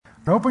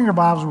Open your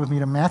Bibles with me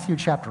to Matthew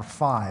chapter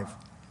 5.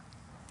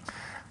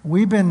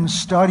 We've been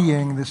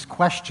studying this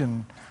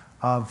question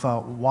of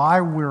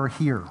why we're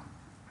here.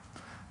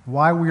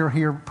 Why we are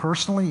here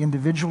personally,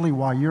 individually,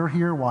 why you're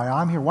here, why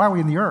I'm here, why are we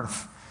in the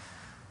earth?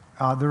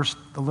 There's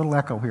a little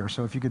echo here,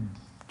 so if you could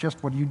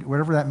just,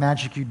 whatever that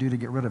magic you do to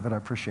get rid of it, I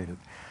appreciate it.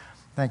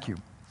 Thank you.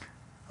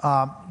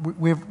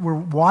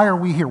 Why are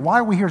we here? Why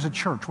are we here as a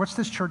church? What's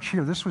this church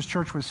here? This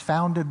church was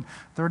founded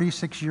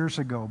 36 years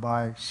ago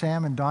by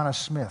Sam and Donna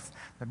Smith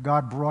that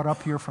God brought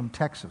up here from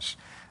Texas.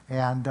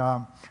 And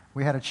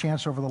we had a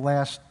chance over the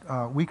last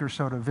week or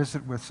so to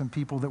visit with some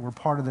people that were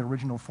part of the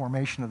original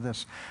formation of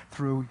this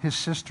through his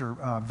sister,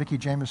 Vicki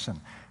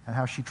Jameson, and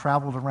how she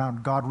traveled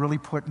around. God really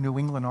put New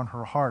England on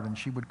her heart, and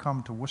she would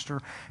come to Worcester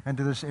and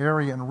to this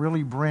area and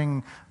really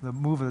bring the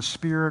move of the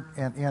Spirit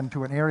and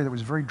to an area that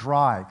was very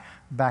dry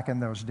back in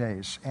those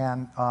days.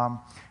 And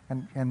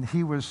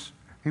he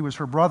was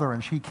her brother,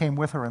 and she came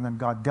with her, and then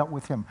God dealt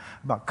with him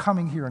about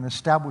coming here and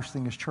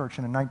establishing his church.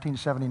 And in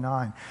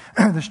 1979,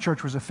 this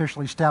church was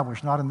officially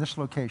established, not in this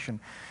location.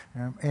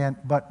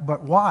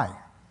 But why?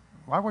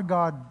 Why would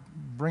God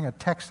bring a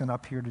Texan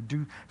up here to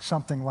do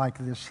something like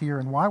this here?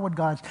 And why would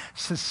God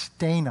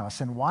sustain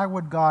us? And why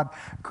would God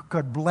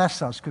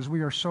bless us? Because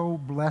we are so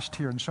blessed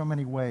here in so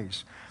many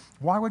ways.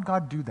 Why would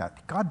God do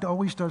that? God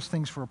always does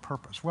things for a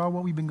purpose. Well,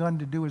 what we've begun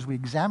to do is we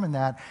examine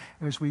that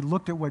as we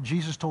looked at what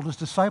Jesus told his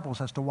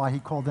disciples as to why he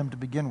called them to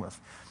begin with.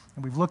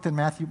 And we've looked at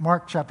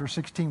Mark chapter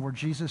 16, where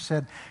Jesus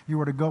said you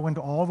are to go into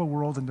all the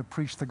world and to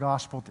preach the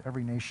gospel to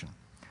every nation.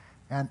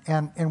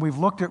 And we've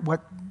looked at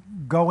what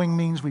going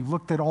means. We've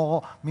looked at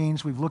all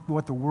means. We've looked at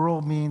what the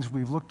world means.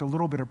 We've looked a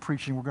little bit at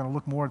preaching. We're going to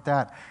look more at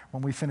that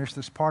when we finish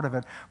this part of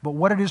it. But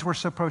what it is we're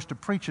supposed to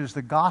preach is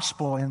the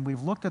gospel, and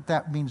we've looked at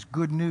that means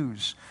good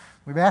news.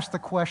 We've asked the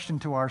question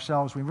to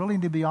ourselves, we really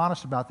need to be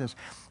honest about this.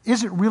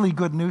 Is it really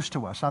good news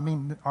to us? I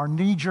mean, our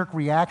knee-jerk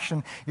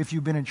reaction, if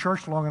you've been in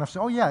church long enough, say,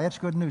 oh yeah, that's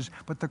good news.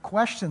 But the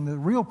question, the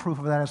real proof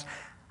of that is,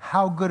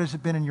 how good has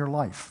it been in your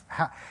life?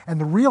 And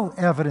the real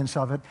evidence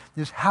of it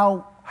is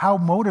how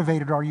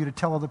motivated are you to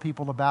tell other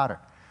people about it?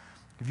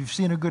 If you've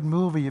seen a good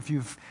movie, if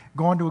you've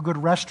gone to a good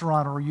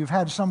restaurant, or you've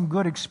had some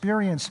good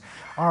experience,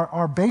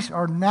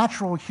 our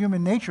natural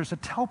human nature is to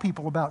tell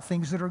people about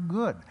things that are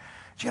good.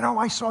 You know,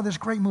 I saw this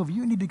great movie.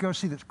 You need to go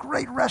see this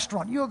great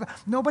restaurant.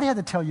 Nobody had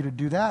to tell you to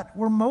do that.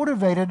 We're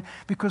motivated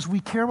because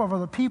we care about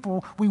other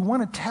people. We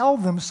want to tell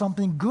them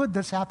something good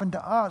that's happened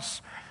to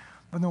us.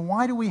 But then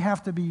why do we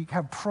have to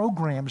have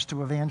programs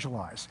to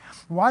evangelize?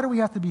 Why do we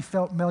have to be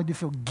made to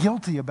feel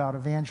guilty about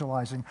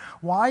evangelizing?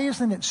 Why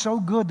isn't it so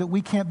good that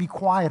we can't be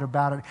quiet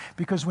about it?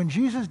 Because when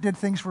Jesus did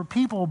things for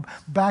people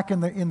back in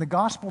the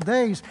gospel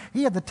days,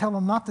 he had to tell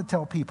them not to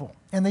tell people,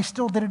 and they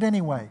still did it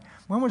anyway.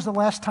 When was the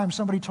last time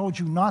somebody told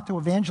you not to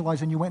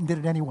evangelize and you went and did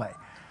it anyway?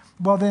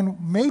 Well, then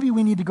maybe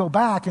we need to go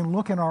back and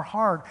look in our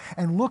heart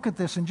and look at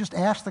this and just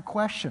ask the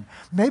question.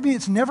 Maybe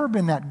it's never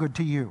been that good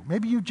to you.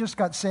 Maybe you just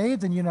got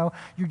saved and,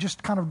 you're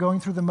just kind of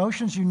going through the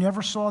motions. You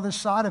never saw this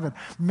side of it.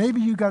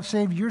 Maybe you got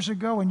saved years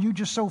ago and you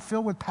just so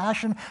filled with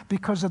passion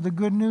because of the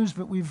good news,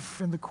 but we've,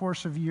 in the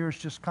course of years,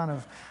 just kind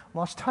of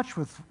lost touch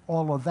with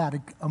all of that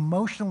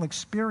emotional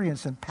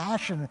experience and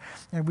passion,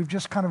 and we've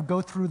just kind of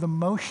go through the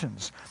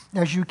motions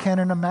as you can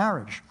in a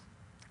marriage.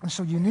 And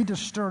so you need to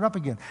stir it up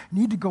again. You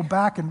need to go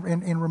back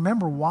and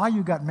remember why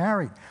you got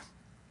married.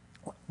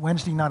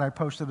 Wednesday night I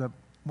posted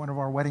one of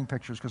our wedding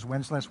pictures because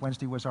last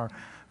Wednesday was our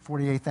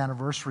 48th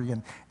anniversary.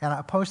 And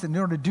I posted, in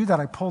order to do that,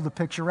 I pulled the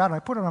picture out and I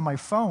put it on my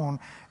phone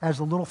as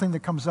a little thing that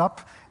comes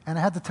up. And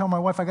I had to tell my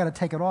wife I got to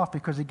take it off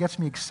because it gets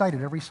me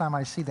excited every time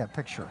I see that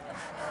picture.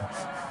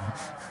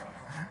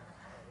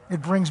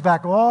 It brings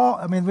back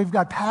we've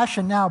got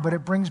passion now, but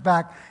it brings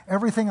back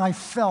everything I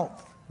felt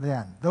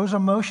then. Those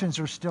emotions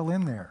are still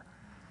in there.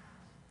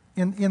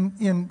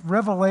 In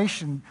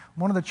Revelation,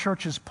 one of the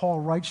churches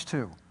Paul writes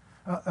to,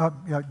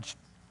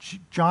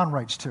 John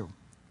writes to,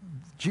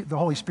 the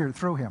Holy Spirit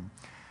through him,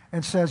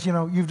 and says,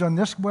 you've done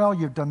this well,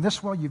 you've done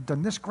this well, you've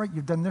done this great,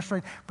 you've done this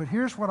right, but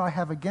here's what I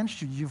have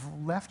against you.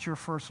 You've left your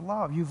first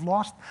love. You've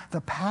lost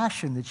the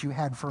passion that you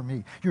had for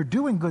me. You're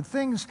doing good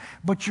things,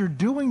 but you're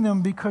doing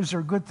them because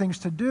they're good things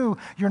to do.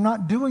 You're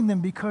not doing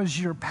them because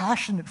you're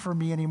passionate for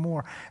me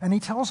anymore. And he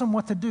tells them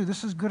what to do.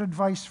 This is good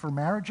advice for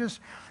marriages.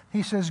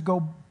 He says,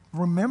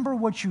 remember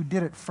what you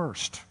did at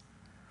first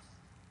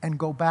and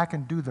go back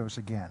and do those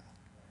again.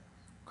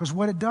 Because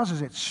what it does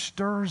is it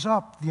stirs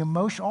up the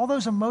emotion. All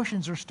those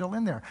emotions are still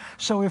in there.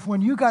 So if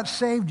when you got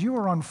saved, you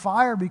were on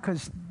fire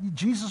because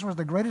Jesus was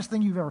the greatest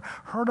thing you've ever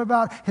heard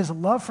about, his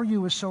love for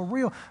you is so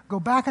real, go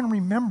back and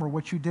remember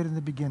what you did in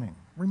the beginning.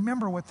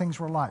 Remember what things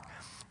were like.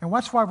 And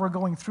that's why we're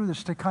going through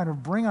this, to kind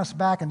of bring us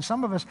back. And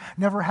some of us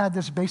never had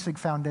this basic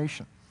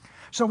foundation.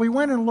 So we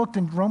went and looked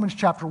in Romans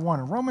chapter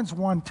 1. And Romans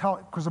 1,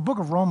 because the book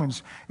of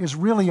Romans is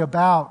really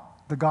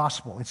about the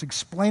gospel. It's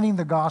explaining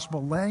the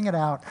gospel, laying it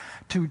out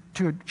to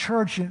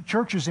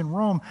churches in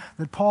Rome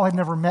that Paul had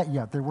never met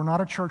yet. They were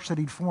not a church that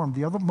he'd formed.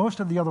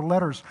 Most of the other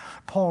letters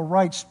Paul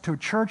writes to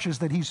churches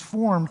that he's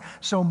formed,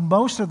 so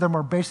most of them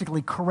are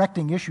basically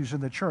correcting issues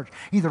in the church,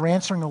 either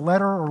answering a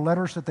letter or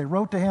letters that they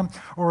wrote to him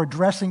or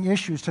addressing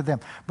issues to them.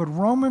 But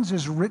Romans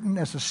is written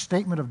as a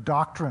statement of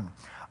doctrine,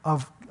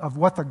 of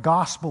what the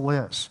gospel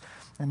is.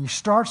 And he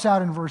starts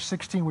out in verse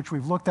 16, which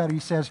we've looked at. He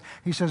says,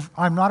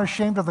 I'm not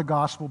ashamed of the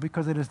gospel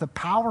because it is the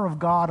power of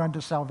God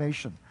unto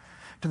salvation,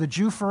 to the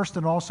Jew first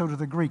and also to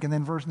the Greek. And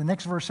then the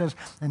next verse says,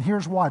 and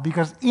here's why.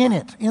 Because in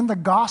it, in the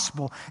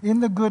gospel, in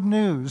the good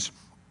news,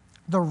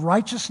 the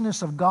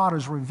righteousness of God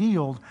is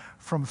revealed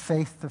from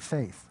faith to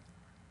faith.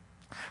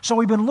 So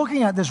we've been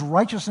looking at this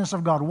righteousness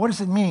of God. What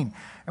does it mean?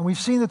 And we've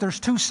seen that there's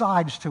two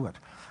sides to it.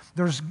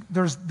 There's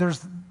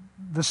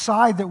the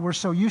side that we're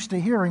so used to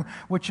hearing,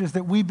 which is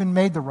that we've been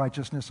made the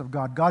righteousness of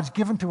God. God's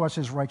given to us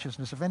his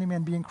righteousness. If any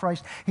man be in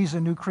Christ, he's a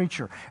new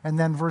creature. And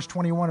then verse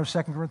 21 of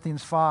 2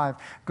 Corinthians 5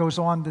 goes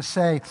on to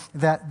say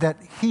that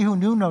he who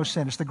knew no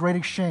sin, it's the great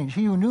exchange,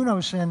 he who knew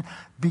no sin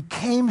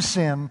became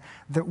sin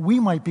that we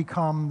might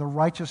become the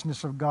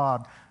righteousness of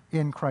God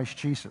in Christ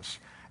Jesus.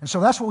 And so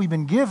that's what we've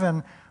been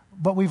given,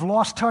 but we've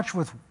lost touch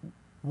with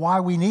why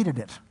we needed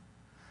it.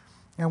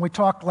 And we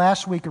talked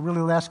last week, or really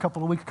the last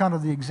couple of weeks, kind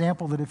of the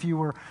example that if you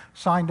were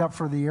signed up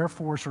for the Air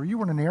Force or you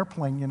were in an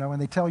airplane,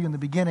 and they tell you in the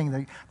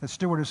beginning, the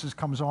stewardess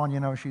comes on,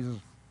 she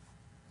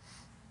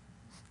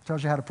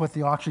tells you how to put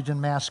the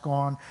oxygen mask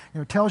on,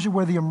 tells you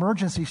where the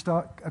emergency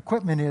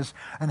equipment is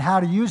and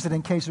how to use it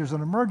in case there's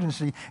an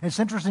emergency. It's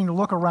interesting to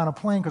look around a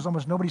plane because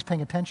almost nobody's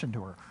paying attention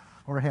to her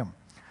or him.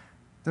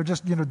 They're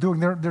just doing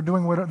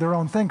their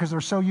own thing because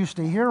they're so used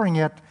to hearing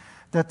it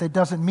that it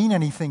doesn't mean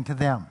anything to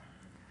them.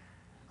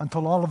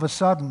 Until all of a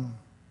sudden,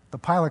 the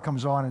pilot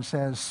comes on and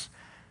says,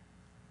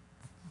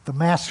 the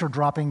masks are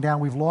dropping down.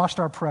 We've lost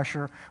our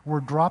pressure. We're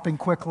dropping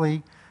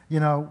quickly.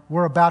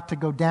 We're about to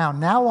go down.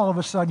 Now, all of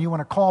a sudden, you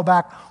want to call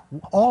back.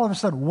 All of a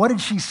sudden, what did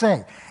she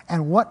say?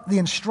 And what the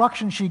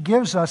instruction she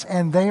gives us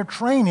and their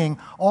training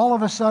all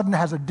of a sudden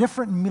has a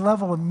different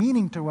level of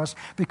meaning to us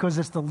because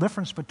it's the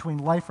difference between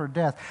life or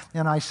death.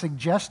 And I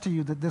suggest to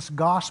you that this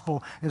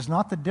gospel is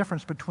not the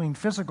difference between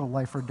physical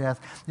life or death.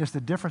 It's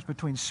the difference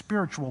between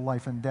spiritual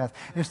life and death.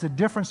 It's the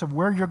difference of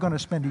where you're going to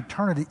spend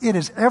eternity. It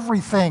is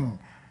everything.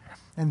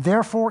 And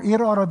therefore, it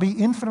ought to be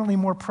infinitely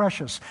more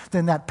precious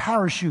than that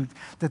parachute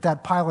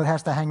that pilot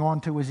has to hang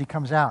on to as he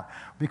comes out.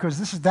 Because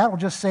that will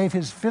just save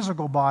his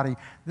physical body.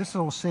 This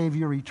will save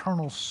your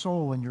eternal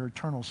soul and your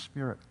eternal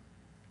spirit.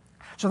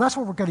 So that's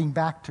what we're getting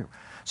back to.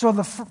 So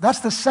that's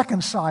the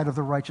second side of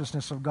the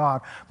righteousness of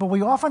God. But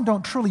we often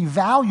don't truly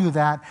value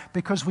that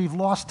because we've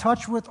lost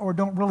touch with or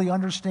don't really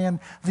understand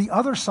the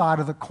other side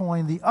of the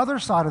coin, the other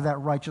side of that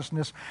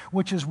righteousness,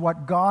 which is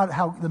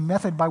how the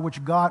method by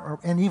which God,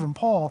 and even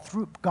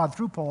God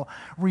through Paul,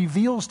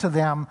 reveals to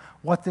them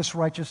what this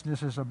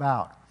righteousness is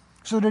about.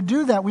 So to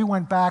do that, we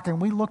went back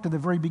and we looked at the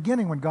very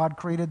beginning when God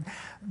created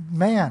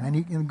man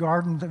in the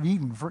Garden of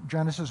Eden,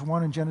 Genesis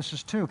 1 and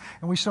Genesis 2.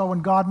 And we saw when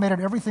God made it,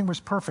 everything was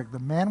perfect. The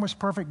man was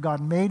perfect. God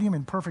made him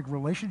in perfect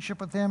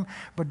relationship with him.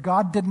 But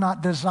God did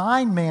not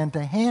design man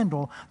to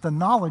handle the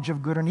knowledge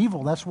of good and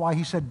evil. That's why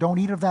he said, don't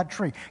eat of that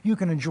tree. You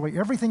can enjoy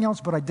everything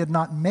else, but I did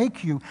not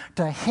make you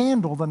to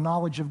handle the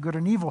knowledge of good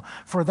and evil.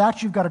 For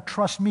that, you've got to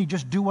trust me.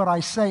 Just do what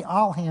I say.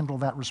 I'll handle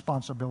that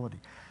responsibility.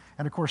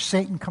 And of course,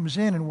 Satan comes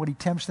in, and what he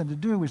tempts them to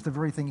do is the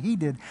very thing he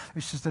did,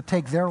 which is to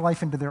take their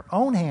life into their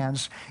own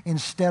hands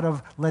instead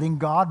of letting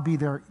God be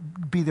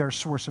their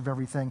source of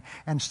everything.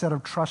 Instead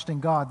of trusting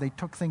God, they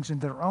took things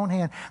into their own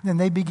hand. And then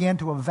they began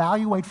to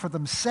evaluate for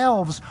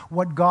themselves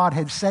what God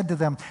had said to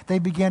them. They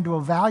began to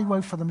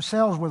evaluate for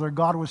themselves whether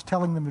God was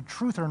telling them the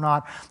truth or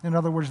not. In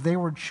other words, they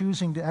were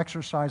choosing to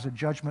exercise a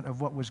judgment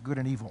of what was good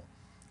and evil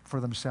for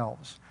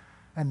themselves.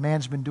 And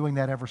man's been doing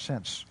that ever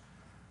since.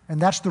 And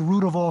that's the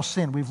root of all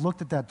sin. We've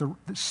looked at that.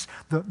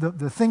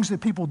 The things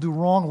that people do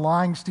wrong,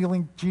 lying,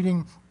 stealing,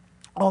 cheating,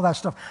 all that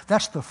stuff,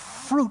 that's the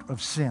fruit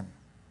of sin.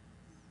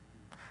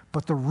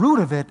 But the root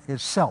of it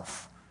is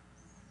self.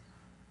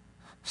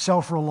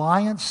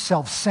 Self-reliance,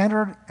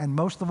 self-centered, and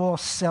most of all,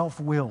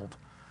 self-willed.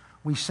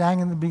 We sang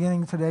in the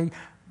beginning today,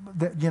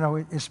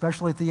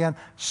 especially at the end,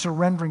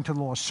 surrendering to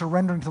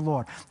the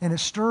Lord. And it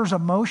stirs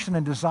emotion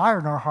and desire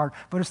in our heart,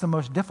 but it's the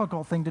most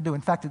difficult thing to do.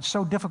 In fact, it's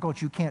so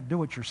difficult you can't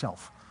do it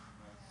yourself.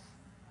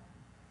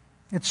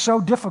 It's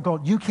so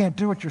difficult you can't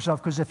do it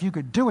yourself, because if you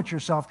could do it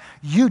yourself,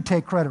 you'd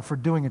take credit for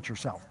doing it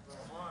yourself.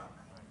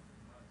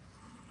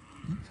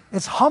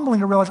 It's humbling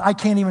to realize I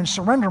can't even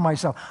surrender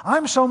myself.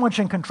 I'm so much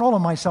in control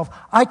of myself,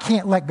 I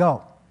can't let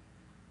go.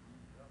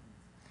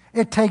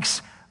 It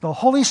takes the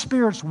Holy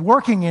Spirit's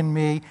working in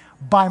me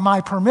by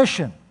my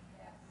permission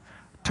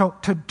to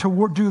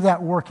do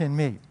that work in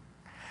me.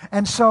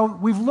 And so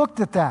we've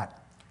looked at that.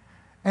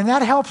 And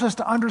that helps us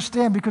to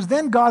understand, because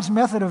then God's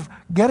method of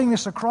getting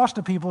this across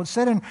to people, it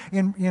said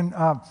in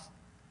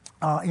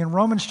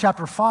Romans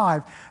chapter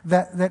 5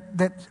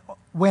 that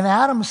when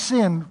Adam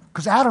sinned,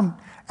 because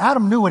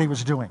Adam knew what he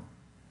was doing.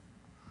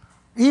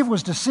 Eve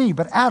was deceived,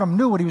 but Adam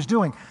knew what he was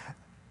doing.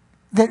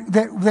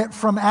 That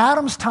from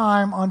Adam's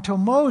time until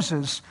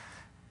Moses,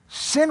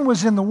 sin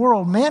was in the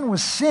world. Man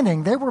was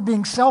sinning. They were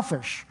being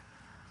selfish.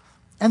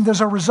 And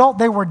as a result,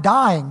 they were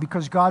dying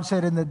because God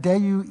said, in the day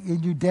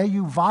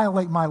you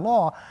violate my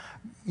law,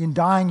 in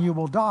dying you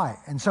will die.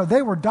 And so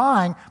they were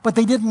dying, but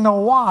they didn't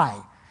know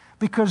why.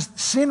 Because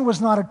sin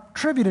was not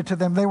attributed to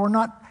them. They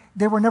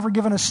were never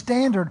given a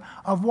standard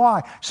of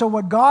why. So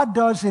what God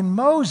does in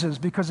Moses,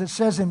 because it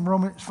says in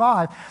Romans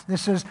 5, it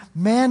says,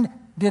 man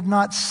did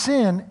not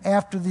sin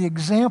after the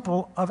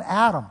example of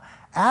Adam.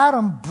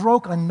 Adam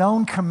broke a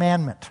known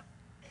commandment.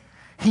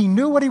 He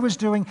knew what he was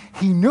doing,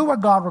 he knew what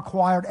God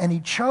required, and he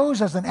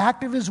chose as an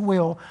act of his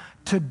will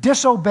to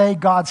disobey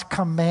God's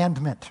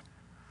commandment.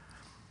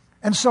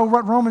 And so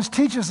what Romans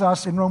teaches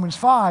us in Romans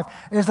 5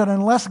 is that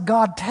unless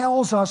God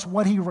tells us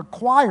what he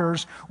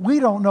requires, we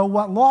don't know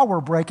what law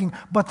we're breaking,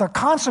 but the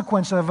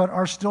consequences of it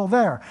are still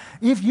there.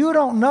 If you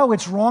don't know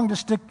it's wrong to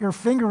stick your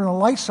finger in a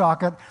light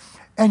socket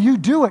and you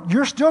do it,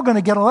 you're still going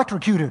to get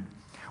electrocuted,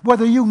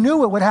 whether you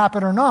knew it would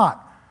happen or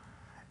not.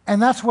 And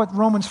that's what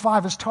Romans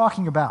 5 is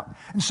talking about.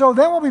 And so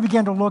then what we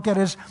begin to look at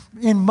is,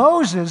 in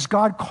Moses,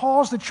 God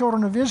calls the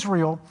children of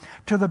Israel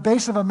to the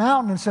base of a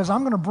mountain and says,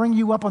 I'm going to bring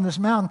you up on this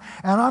mountain,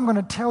 and I'm going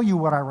to tell you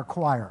what I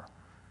require.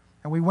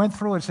 And we went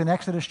through, it's in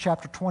Exodus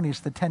chapter 20,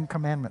 it's the 10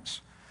 Commandments.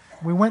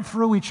 We went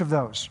through each of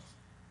those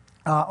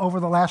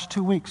over the last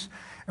 2 weeks.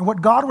 And what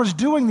God was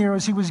doing there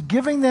is he was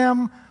giving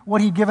them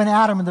what he'd given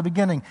Adam in the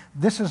beginning.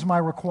 This is my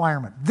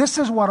requirement. This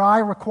is what I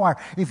require.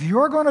 If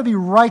you're going to be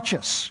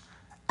righteous,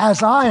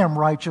 as I am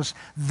righteous,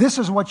 this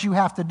is what you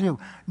have to do.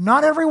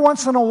 Not every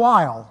once in a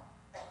while,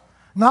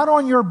 not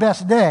on your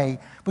best day,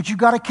 but you've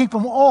got to keep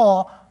them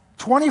all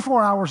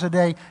 24 hours a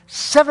day,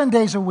 7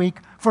 days a week,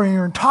 for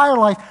your entire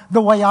life,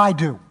 the way I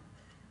do.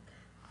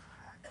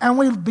 And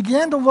we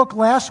began to look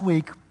last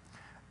week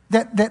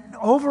that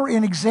over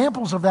in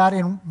examples of that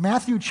in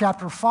Matthew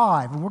chapter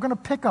 5, and we're going to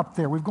pick up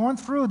there. We've gone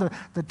through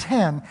the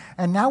 10,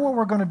 and now what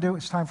we're going to do,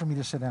 it's time for me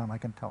to sit down. I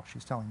can tell.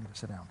 She's telling me to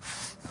sit down.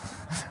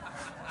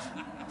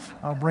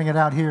 I'll bring it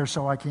out here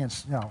so I can't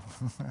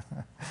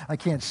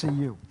see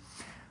you.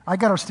 I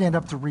got to stand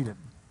up to read it.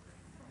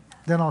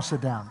 Then I'll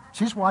sit down.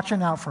 She's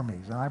watching out for me,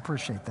 and I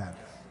appreciate that.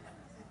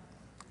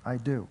 I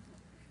do.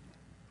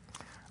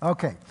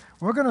 Okay,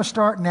 we're going to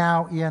start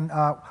now in,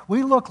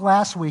 we looked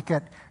last week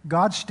at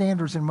God's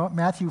standards in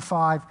Matthew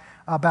 5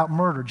 about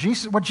murder.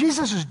 What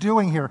Jesus is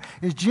doing here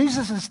is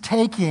Jesus is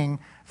taking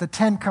the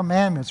 10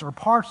 Commandments, or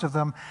parts of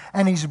them,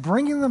 and he's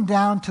bringing them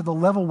down to the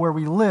level where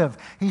we live.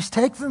 He's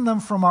taking them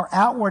from our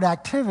outward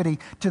activity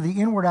to the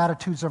inward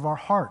attitudes of our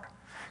heart.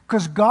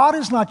 Because God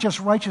is not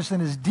just righteous in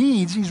his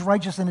deeds, he's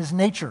righteous in his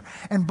nature.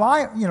 And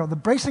by, the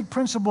basic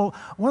principle,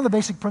 one of the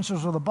basic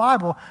principles of the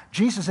Bible,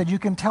 Jesus said you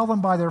can tell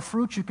them by their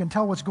fruits, you can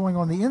tell what's going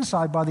on the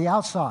inside by the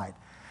outside.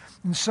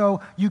 And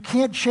so you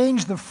can't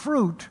change the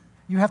fruit,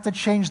 you have to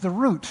change the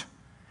root.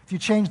 If you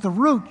change the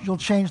root, you'll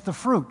change the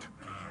fruit.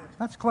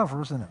 That's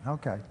clever, isn't it?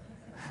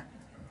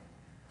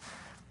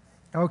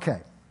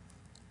 Okay.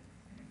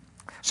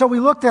 So we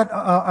looked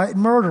at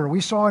murder.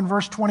 We saw in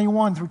verse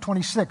 21 through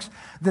 26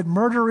 that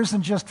murder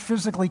isn't just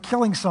physically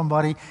killing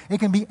somebody. It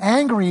can be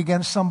angry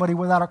against somebody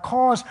without a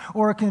cause,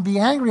 or it can be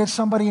angry at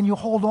somebody and you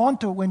hold on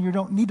to it when you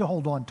don't need to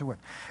hold on to it.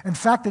 In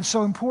fact, it's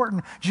so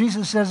important.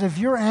 Jesus says if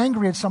you're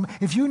angry at somebody,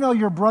 if you know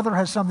your brother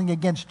has something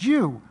against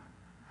you,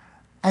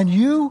 and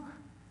you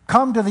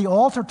come to the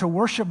altar to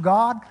worship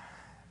God,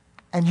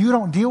 and you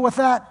don't deal with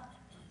that,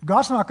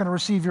 God's not going to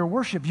receive your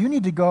worship. You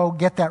need to go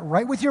get that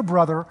right with your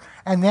brother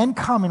and then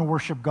come and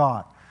worship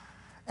God.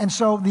 And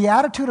so the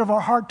attitude of our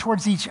heart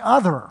towards each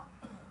other.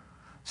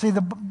 See,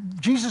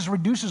 Jesus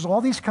reduces all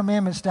these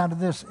commandments down to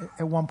this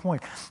at one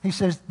point. He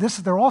says,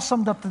 they're all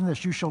summed up in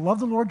this. You shall love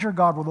the Lord your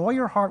God with all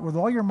your heart, with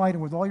all your might,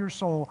 and with all your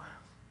soul.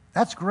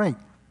 That's great.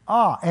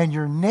 And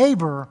your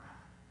neighbor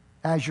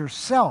as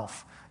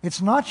yourself. It's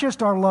not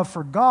just our love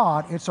for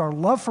God, it's our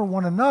love for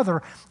one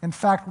another. In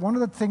fact, one of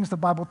the things the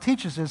Bible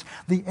teaches is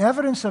the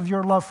evidence of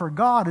your love for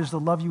God is the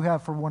love you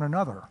have for one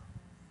another.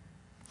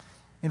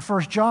 In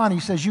 1 John, he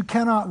says, you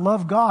cannot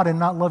love God and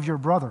not love your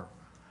brother.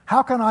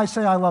 How can I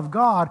say I love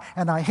God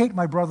and I hate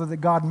my brother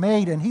that God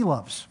made and he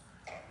loves?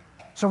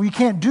 So you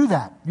can't do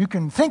that. You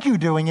can think you're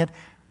doing it,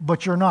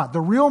 but you're not.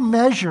 The real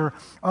measure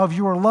of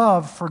your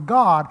love for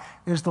God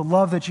is the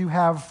love that you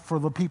have for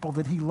the people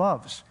that he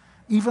loves.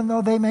 Even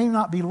though they may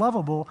not be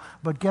lovable,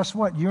 but guess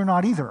what? You're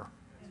not either.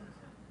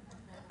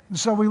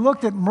 So we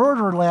looked at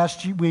murder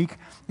last week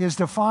is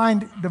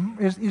defined,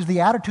 is the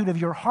attitude of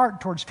your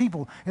heart towards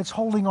people. It's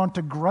holding on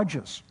to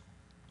grudges.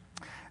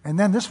 And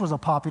then this was a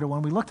popular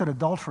one. We looked at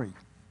adultery.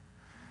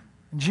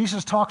 And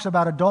Jesus talks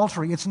about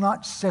adultery. It's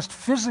not just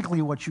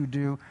physically what you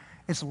do,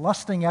 it's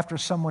lusting after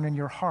someone in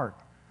your heart.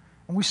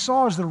 And we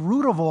saw as the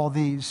root of all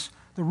these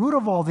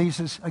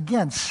is,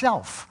 again,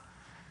 self.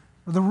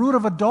 The root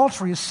of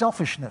adultery is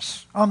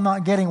selfishness. I'm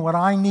not getting what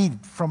I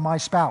need from my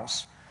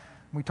spouse.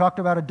 We talked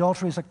about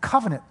adultery as a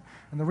covenant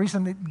And the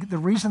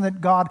reason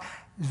that God's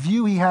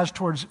view he has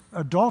towards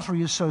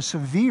adultery is so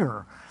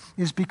severe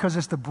is because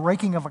it's the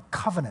breaking of a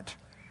covenant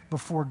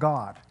before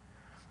God.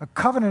 A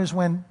covenant is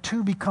when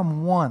two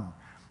become one.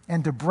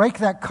 And to break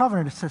that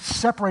covenant is to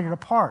separate it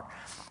apart.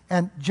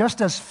 And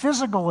just as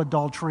physical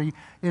adultery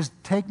is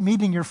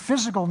meeting your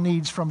physical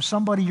needs from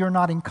somebody you're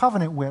not in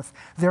covenant with,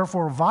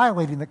 therefore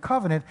violating the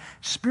covenant,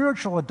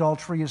 spiritual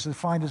adultery is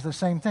defined as the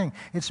same thing.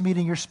 It's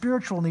meeting your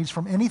spiritual needs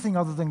from anything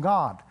other than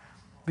God,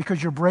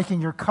 because you're breaking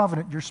your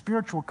covenant, your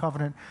spiritual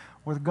covenant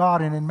with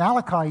God. And in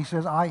Malachi, he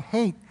says, I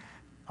hate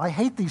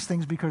these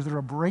things because they're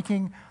a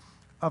breaking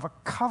of a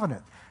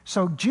covenant.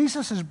 So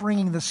Jesus is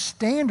bringing the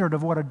standard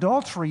of what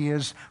adultery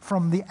is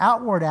from the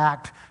outward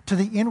act to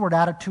the inward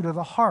attitude of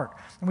the heart.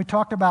 And we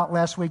talked about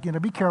last week,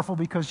 be careful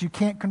because you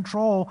can't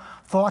control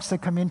thoughts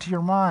that come into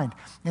your mind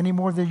any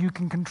more than you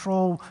can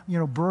control,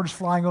 birds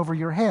flying over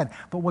your head.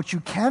 But what you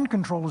can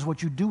control is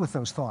what you do with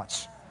those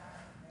thoughts.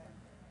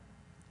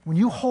 When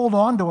you hold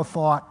on to a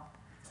thought,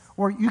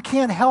 or you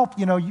can't help,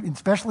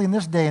 especially in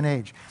this day and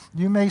age,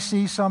 you may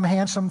see some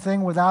handsome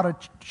thing without a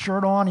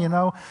shirt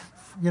on,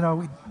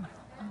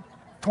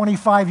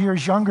 25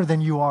 years younger than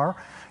you are,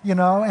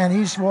 and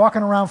he's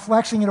walking around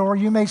flexing it, or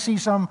you may see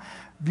some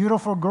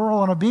beautiful girl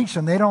on a beach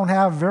and they don't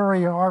have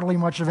very hardly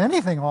much of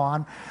anything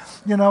on.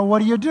 What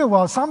do you do?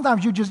 Well,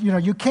 sometimes you just,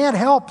 you can't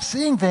help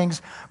seeing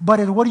things,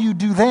 but what do you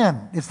do then?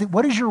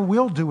 What does your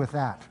will do with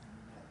that?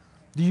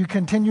 Do you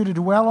continue to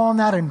dwell on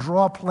that and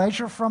draw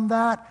pleasure from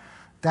that?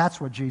 That's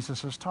what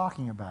Jesus is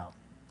talking about.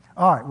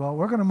 All right, well,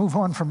 we're going to move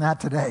on from that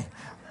today.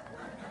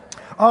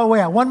 Oh,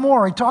 yeah, one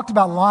more. He talked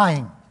about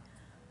lying.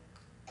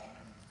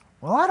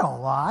 Well, I don't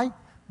lie.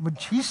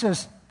 But he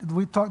says,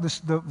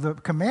 the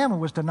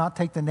commandment was to not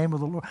take the name of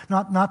the Lord,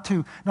 not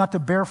to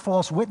bear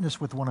false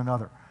witness with one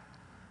another.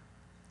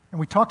 And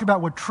we talked about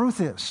what truth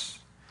is.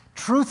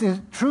 Truth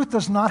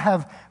does not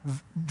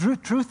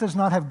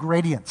have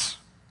gradients.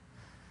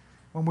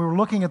 When we were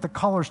looking at the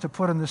colors to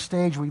put on the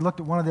stage, we looked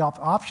at one of the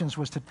options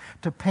was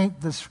to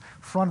paint this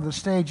front of the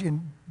stage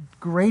in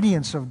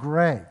gradients of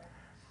gray.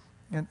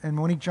 And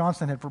Monique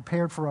Johnson had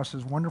prepared for us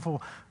this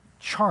wonderful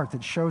chart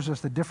that shows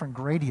us the different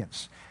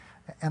gradients.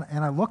 And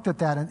I looked at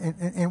that,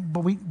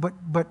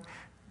 but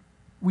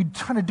we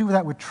try to do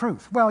that with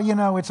truth. Well,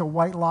 it's a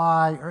white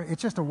lie, or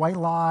it's just a white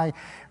lie,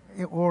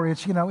 or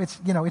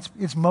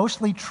it's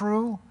mostly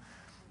true,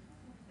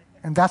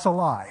 and that's a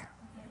lie.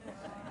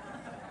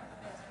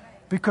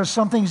 Because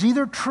something's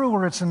either true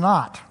or it's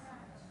not.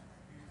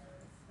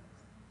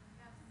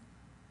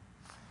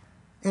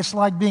 It's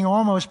like being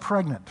almost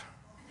pregnant.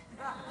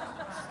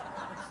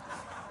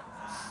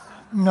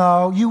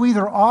 No, you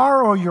either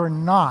are or you're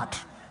not.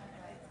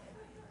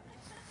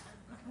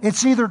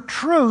 It's either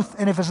truth,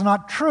 and if it's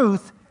not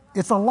truth,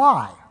 it's a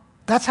lie.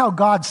 That's how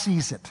God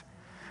sees it.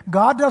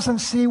 God doesn't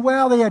see,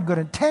 well, they had good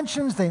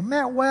intentions, they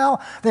meant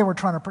well, they were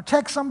trying to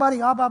protect somebody,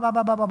 blah, blah, blah,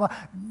 blah, blah, blah.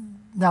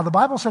 Now, the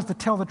Bible says to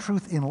tell the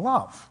truth in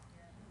love.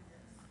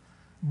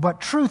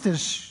 But truth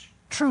is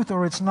truth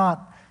or it's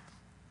not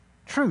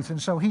truth.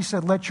 And so he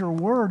said, let your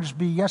words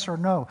be yes or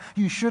no.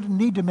 You shouldn't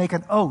need to make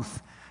an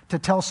oath to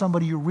tell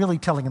somebody you're really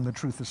telling them the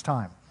truth this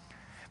time.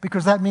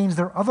 Because that means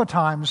there are other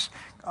times,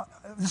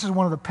 this is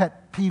one of the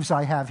pet peeves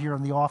I have here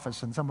in the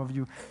office, and some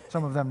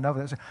of them know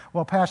this.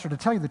 Well, Pastor, to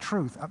tell you the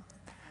truth,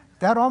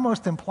 that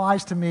almost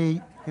implies to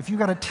me, if you've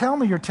got to tell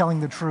me you're telling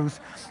the truth,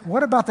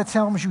 what about the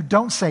times you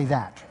don't say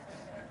that?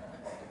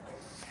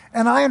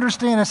 And I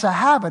understand it's a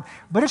habit,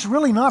 but it's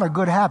really not a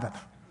good habit.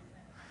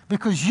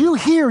 Because you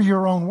hear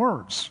your own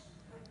words.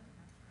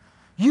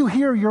 You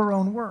hear your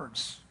own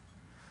words.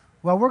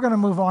 Well, we're going to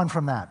move on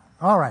from that.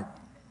 All right.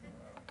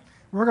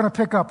 We're going to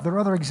pick up. There are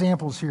other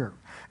examples here.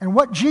 And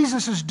what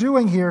Jesus is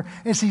doing here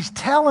is he's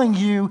telling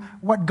you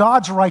what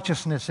God's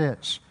righteousness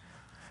is.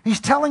 He's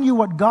telling you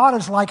what God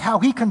is like, how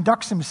he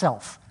conducts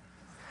himself.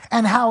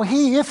 And how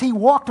he, if he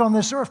walked on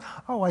this earth,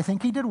 I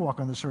think he did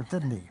walk on this earth,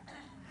 didn't he?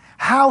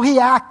 How he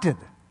acted.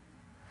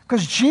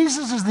 Because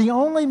Jesus is the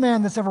only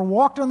man that's ever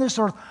walked on this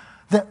earth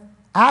that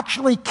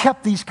actually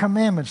kept these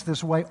commandments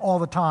this way all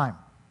the time.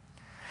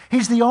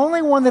 He's the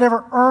only one that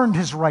ever earned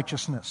his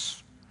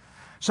righteousness.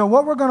 So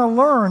what we're going to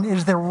learn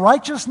is the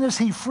righteousness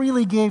he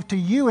freely gave to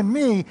you and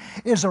me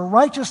is a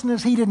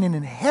righteousness he didn't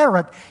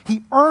inherit,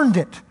 he earned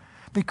it.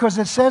 Because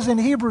it says in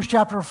Hebrews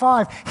chapter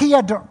 5, he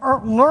had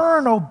to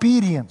learn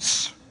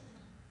obedience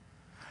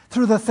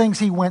through the things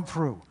he went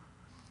through.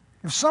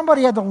 If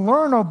somebody had to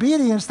learn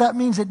obedience, that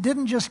means it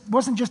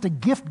wasn't just a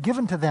gift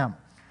given to them.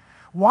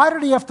 Why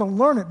did he have to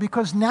learn it?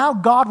 Because now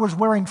God was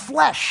wearing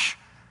flesh.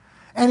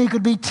 And he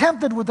could be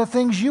tempted with the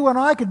things you and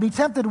I could be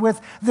tempted with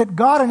that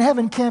God in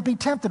heaven can't be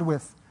tempted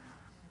with.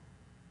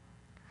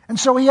 And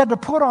so he had to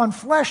put on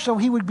flesh so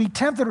he would be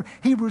tempted.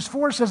 Hebrews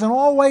 4 says, in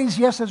all ways,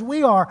 yes, as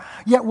we are,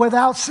 yet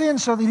without sin,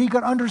 so that he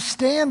could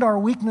understand our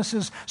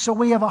weaknesses. So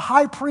we have a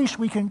high priest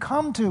we can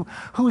come to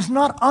who's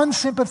not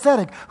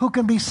unsympathetic, who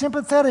can be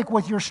sympathetic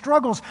with your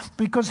struggles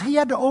because he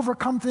had to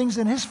overcome things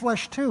in his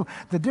flesh too.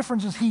 The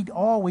difference is he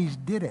always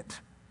did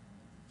it.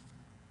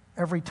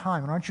 Every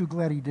time. And aren't you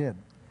glad he did?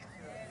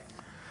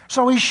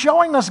 So he's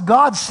showing us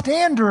God's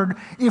standard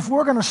if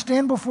we're going to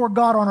stand before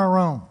God on our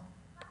own.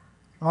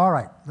 All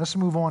right, let's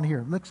move on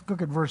here. Let's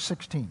look at verse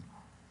 16.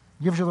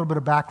 Gives you a little bit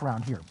of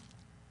background here.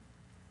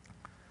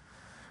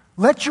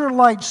 Let your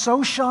light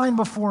so shine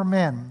before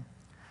men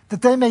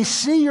that they may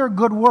see your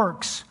good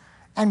works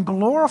and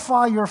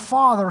glorify your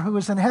Father who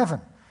is in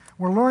heaven.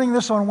 We're learning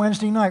this on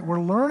Wednesday night.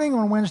 We're learning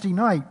on Wednesday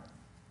night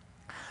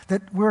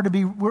that we're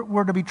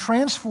to be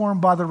transformed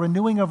by the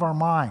renewing of our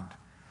mind.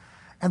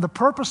 And the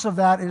purpose of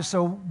that is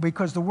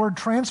because the word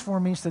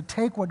transform means to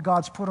take what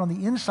God's put on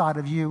the inside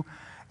of you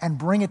and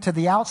bring it to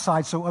the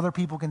outside so other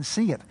people can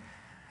see it.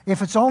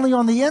 If it's only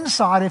on the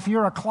inside, if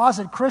you're a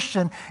closet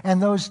Christian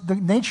and the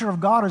nature of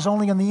God is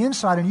only on the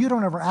inside and you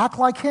don't ever act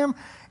like Him,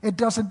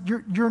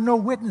 you're no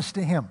witness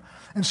to Him.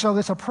 And so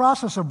it's a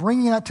process of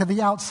bringing that to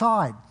the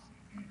outside.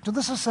 So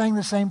this is saying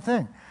the same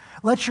thing.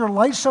 Let your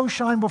light so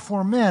shine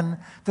before men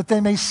that they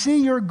may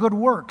see your good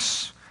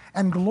works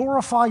and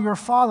glorify your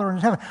Father in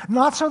heaven.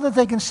 Not so that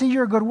they can see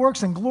your good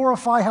works and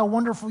glorify how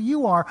wonderful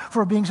you are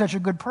for being such a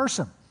good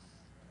person.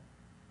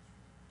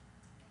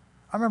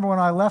 I remember when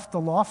I left the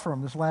law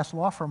firm, this last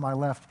law firm I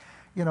left,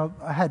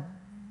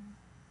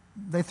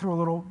 they threw a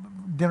little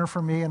dinner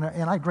for me, and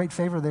I had great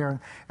favor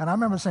there. And I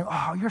remember saying,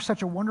 "Oh, you're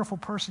such a wonderful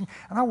person."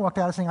 And I walked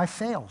out saying, "I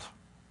failed."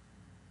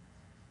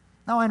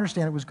 Now, I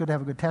understand it was good to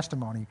have a good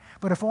testimony,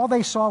 but if all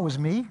they saw was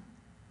me,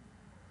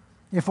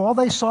 if all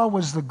they saw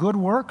was the good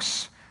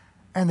works,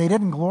 and they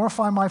didn't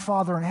glorify my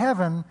Father in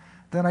heaven,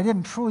 then I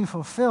didn't truly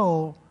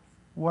fulfill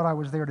what I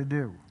was there to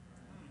do.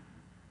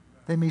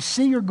 They may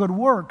see your good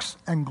works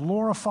and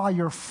glorify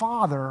your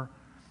Father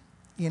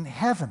in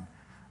heaven.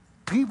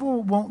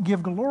 People won't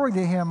give glory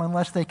to Him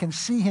unless they can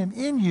see Him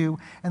in you,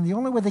 and the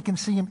only way they can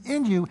see Him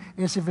in you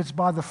is if it's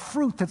by the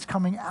fruit that's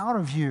coming out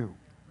of you.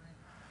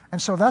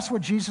 And so that's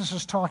what Jesus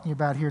is talking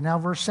about here. Now,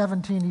 verse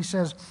 17, he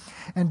says,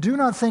 "And do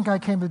not think I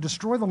came to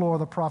destroy the law of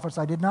the prophets.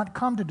 I did not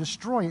come to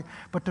destroy it,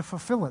 but to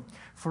fulfill it.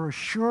 For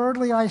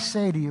assuredly I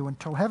say to you,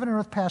 until heaven and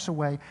earth pass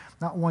away,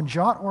 not one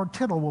jot or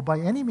tittle will by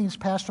any means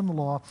pass from the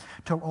law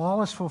till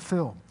all is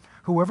fulfilled.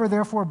 Whoever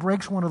therefore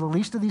breaks one of the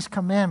least of these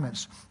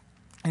commandments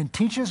and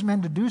teaches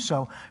men to do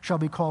so shall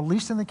be called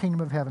least in the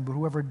kingdom of heaven. But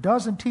whoever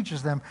does and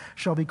teaches them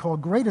shall be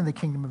called great in the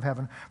kingdom of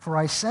heaven. For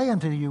I say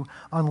unto you,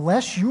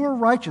 unless your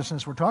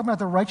righteousness," we're talking about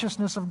the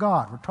righteousness of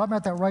God, we're talking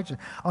about that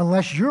righteousness,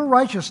 "unless your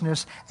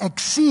righteousness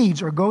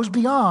exceeds or goes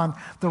beyond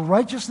the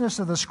righteousness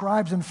of the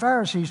scribes and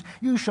Pharisees,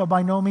 you shall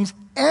by no means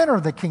enter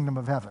the kingdom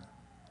of heaven."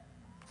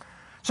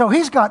 So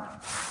he's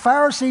got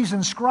Pharisees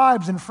and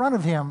scribes in front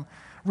of him,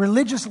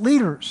 religious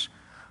leaders,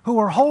 who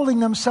are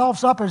holding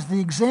themselves up as the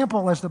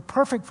example, as the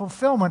perfect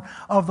fulfillment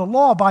of the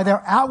law by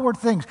their outward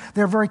things.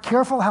 They're very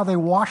careful how they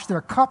wash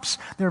their cups.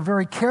 They're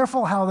very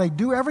careful how they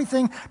do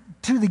everything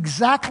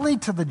exactly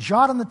to the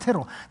jot and the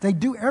tittle. They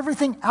do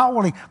everything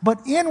outwardly,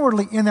 but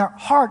inwardly, in their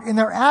heart, in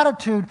their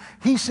attitude,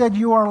 he said,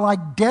 "You are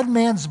like dead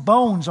man's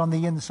bones on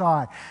the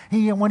inside."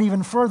 He went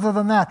even further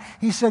than that.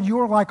 He said, "You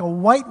are like a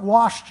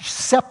whitewashed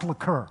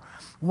sepulcher."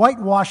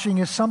 Whitewashing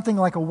is something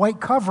like a white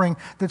covering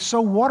that's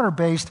so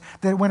water-based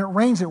that when it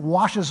rains, it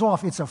washes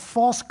off. It's a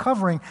false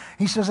covering.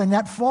 He says, and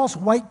that false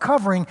white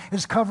covering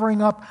is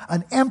covering up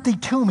an empty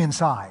tomb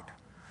inside.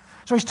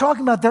 So he's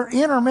talking about their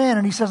inner man,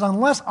 and he says,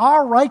 unless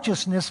our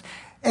righteousness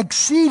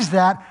exceeds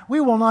that,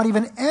 we will not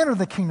even enter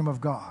the kingdom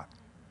of God.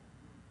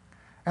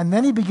 And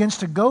then he begins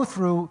to go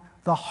through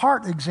the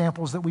heart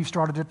examples that we've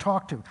started to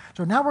talk to.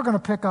 So now we're going to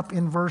pick up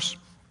in verse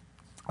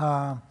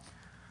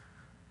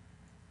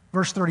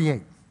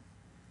 38.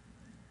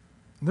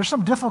 There's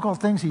some difficult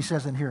things he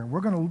says in here. We're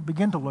going to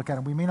begin to look at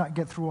them. We may not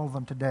get through all of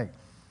them today.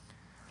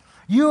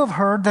 "You have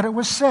heard that it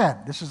was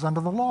said," this is under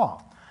the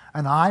law,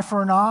 "an eye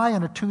for an eye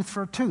and a tooth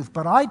for a tooth.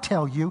 But I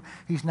tell you,"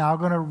 he's now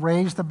going to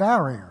raise the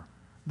barrier,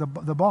 the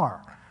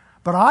bar.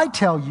 "But I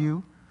tell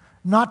you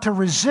not to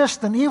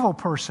resist an evil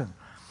person.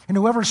 And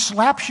whoever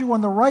slaps you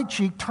on the right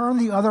cheek, turn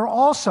the other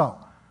also."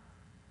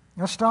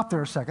 Let's stop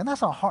there a second.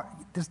 That's a hard.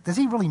 Does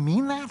he really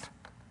mean that?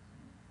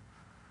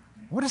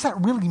 What does that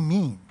really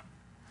mean?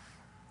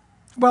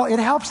 Well, it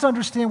helps to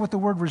understand what the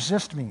word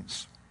resist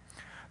means.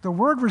 The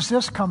word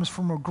resist comes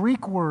from a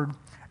Greek word,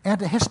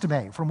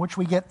 antihistome, from which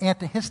we get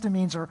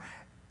antihistamines or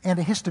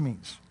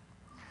antihistamines.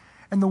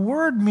 And the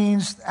word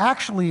means,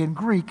 actually in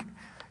Greek,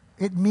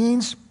 it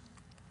means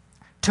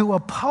to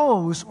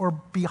oppose or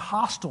be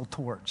hostile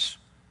towards.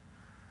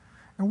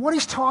 And what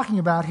he's talking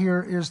about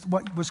here is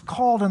what was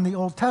called in the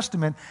Old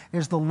Testament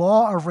is the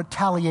law of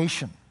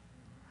retaliation.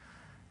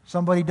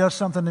 Somebody does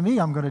something to me,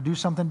 I'm going to do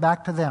something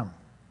back to them.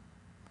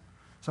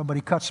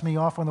 Somebody cuts me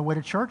off on the way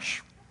to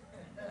church,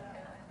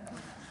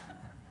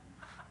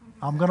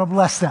 I'm going to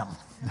bless them.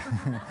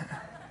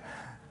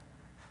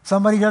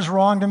 Somebody does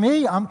wrong to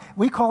me,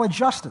 we call it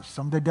justice.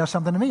 Somebody does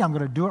something to me, I'm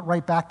going to do it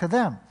right back to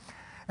them.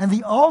 And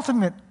the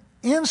ultimate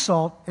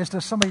insult is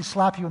to somebody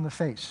slap you in the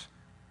face.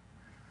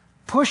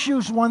 Push you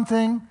is one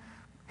thing,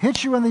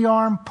 hit you in the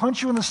arm,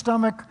 punch you in the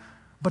stomach,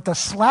 but to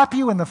slap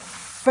you in the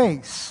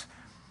face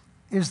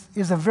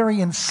is a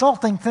very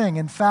insulting thing.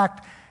 In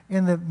fact,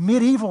 in the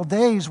medieval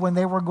days when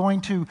they were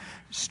going to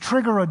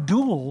trigger a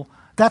duel,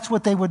 that's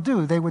what they would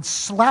do. They would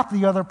slap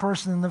the other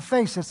person in the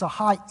face. It's a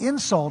high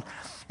insult.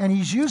 And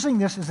he's using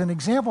this as an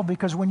example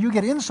because when you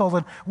get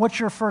insulted, what's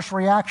your first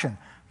reaction?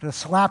 To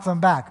slap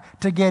them back,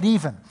 to get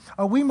even.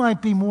 We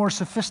might be more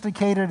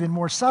sophisticated and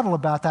more subtle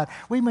about that.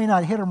 We may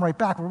not hit them right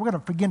back, but we're going to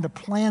begin to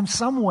plan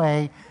some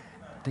way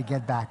to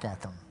get back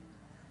at them.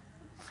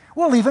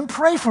 We'll even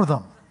pray for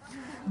them.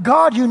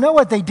 God, you know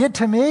what they did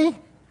to me?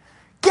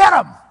 Get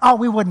them! Oh,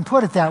 we wouldn't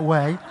put it that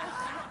way.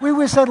 We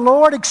would say,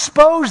 Lord,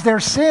 expose their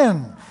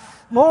sin.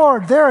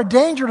 Lord, they're a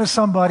danger to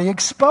somebody.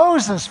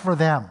 Expose us for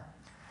them.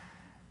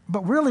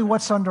 But really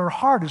what's under our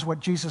heart is what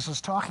Jesus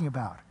is talking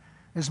about.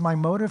 Is my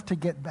motive to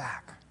get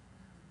back?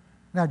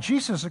 Now,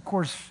 Jesus, of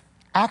course,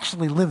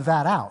 actually lived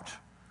that out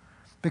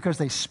because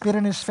they spit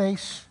in his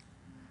face,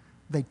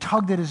 they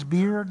tugged at his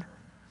beard,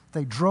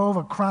 they drove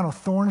a crown of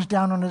thorns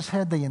down on his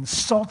head, they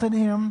insulted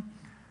him,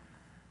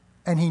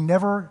 and he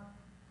never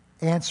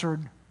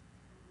answered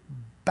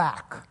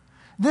back.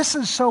 This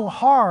is so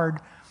hard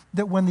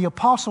that when the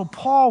Apostle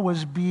Paul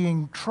was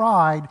being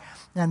tried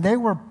and they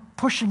were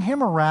pushing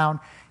him around,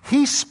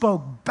 he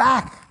spoke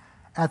back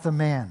at the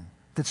man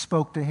that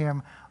spoke to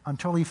him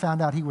until he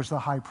found out he was the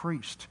high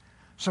priest.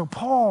 So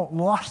Paul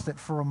lost it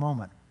for a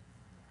moment.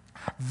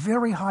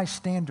 Very high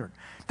standard.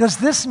 Does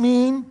this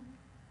mean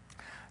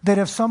that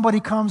if somebody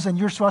comes and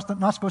you're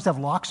not supposed to have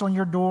locks on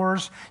your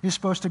doors, you're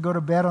supposed to go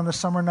to bed on a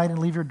summer night and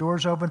leave your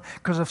doors open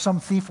because if some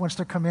thief wants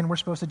to come in, we're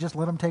supposed to just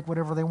let them take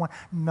whatever they want?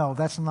 No,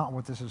 that's not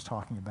what this is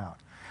talking about.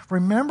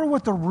 Remember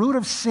what the root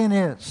of sin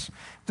is.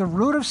 The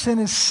root of sin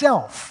is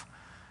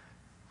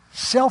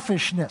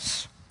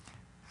selfishness,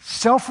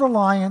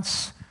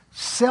 self-reliance,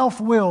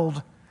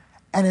 self-willed,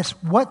 and it's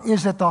what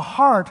is at the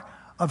heart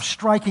of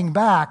striking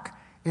back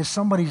is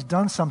somebody's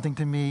done something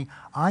to me.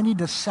 I need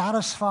to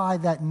satisfy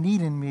that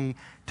need in me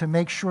to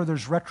make sure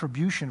there's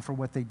retribution for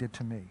what they did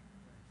to me.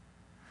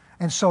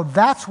 And so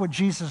that's what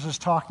Jesus is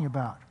talking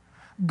about.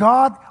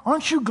 God,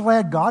 aren't you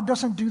glad God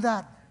doesn't do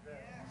that?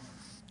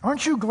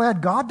 Aren't you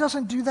glad God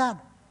doesn't do that?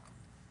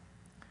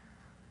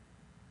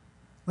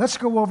 Let's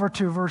go over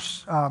to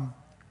verse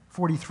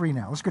 43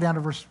 now. Let's go down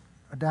to verse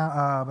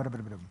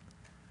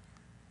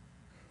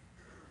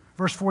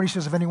 40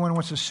 says, if anyone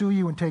wants to sue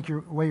you and take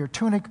away your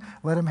tunic,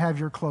 let him have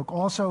your cloak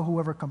also.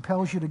 Whoever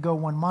compels you to go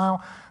 1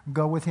 mile,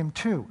 go with him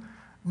 2.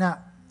 Now,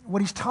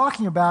 what he's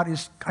talking about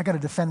is, I got to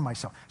defend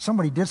myself.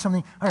 Somebody did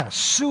something, I got to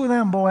sue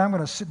them, boy, I'm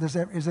going to sue.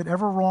 Is it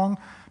ever wrong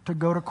to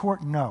go to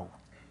court? No.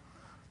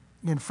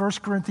 In 1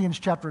 Corinthians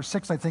chapter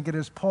 6, I think it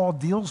is, Paul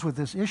deals with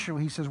this issue.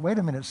 He says, wait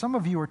a minute, some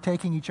of you are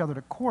taking each other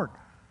to court.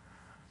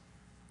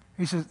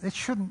 He says, it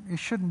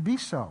shouldn't be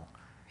so.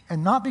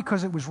 And not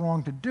because it was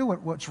wrong to do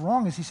it. What's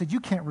wrong is, he said, you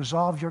can't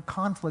resolve your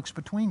conflicts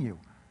between you.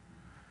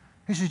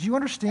 He says, you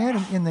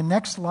understand in the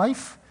next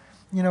life,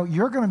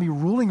 you're going to be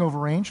ruling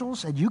over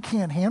angels and you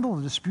can't handle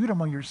the dispute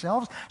among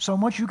yourselves so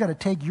much you've got to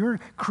take your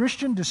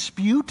Christian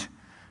dispute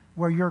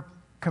where you're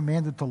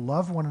commanded to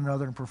love one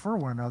another and prefer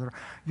one another.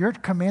 You're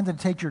commanded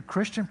to take your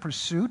Christian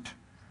pursuit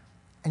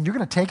and you're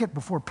going to take it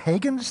before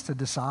pagans to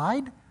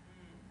decide.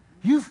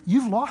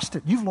 You've lost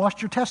it. You've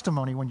lost your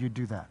testimony when you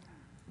do that.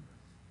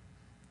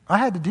 I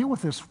had to deal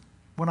with this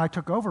when I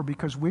took over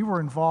because we were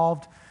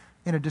involved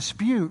in a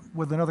dispute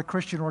with another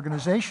Christian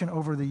organization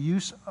over the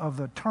use of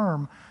the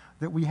term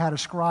that we had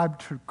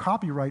ascribed to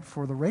copyright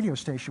for the radio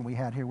station we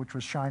had here, which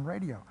was Shine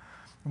Radio.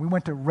 And we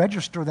went to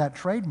register that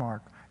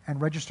trademark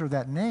and register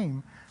that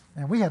name,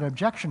 and we had an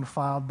objection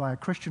filed by a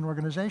Christian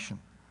organization.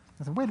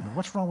 I said, wait a minute,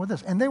 what's wrong with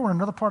this? And they were in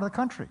another part of the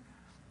country.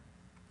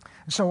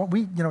 So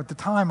we, at the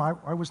time,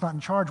 I was not in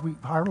charge. We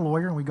hired a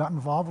lawyer, and we got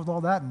involved with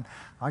all that, and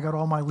I got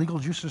all my legal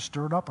juices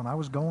stirred up, and I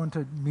was going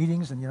to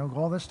meetings and,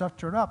 all this stuff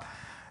stirred up.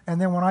 And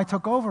then when I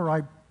took over,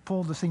 I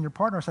pulled the senior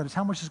partner. I said,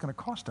 how much is it going to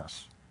cost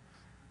us?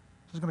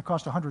 This is going to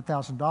cost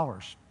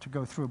 $100,000 to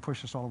go through and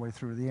push us all the way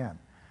through to the end.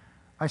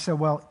 I said,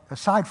 well,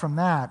 aside from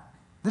that,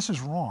 this is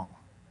wrong.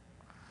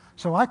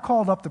 So I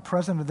called up the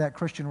president of that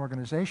Christian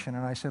organization,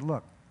 and I said,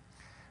 look,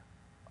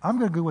 I'm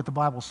going to do what the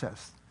Bible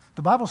says.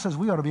 The Bible says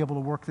we ought to be able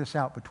to work this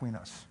out between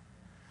us.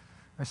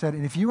 I said,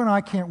 and if you and I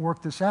can't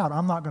work this out,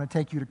 I'm not going to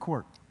take you to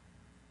court.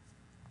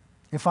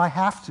 If I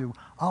have to,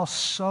 I'll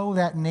sew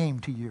that name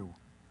to you.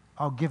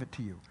 I'll give it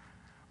to you.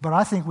 But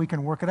I think we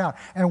can work it out.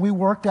 And we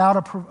worked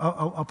out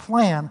a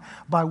plan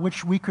by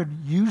which we could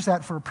use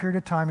that for a period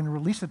of time and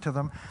release it to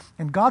them.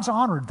 And God's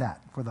honored that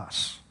with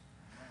us.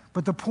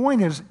 But the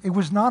point is, it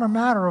was not a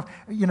matter of,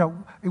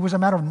 it was a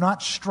matter of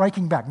not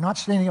striking back, not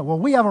standing up. Well,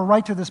 we have a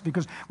right to this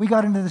because we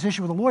got into this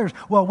issue with the lawyers.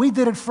 Well, we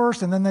did it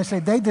first, and then they say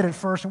they did it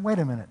first, and wait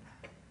a minute.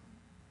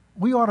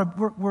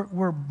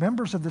 We're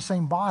members of the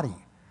same body.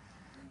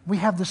 We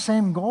have the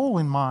same goal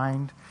in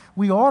mind.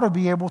 We ought to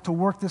be able to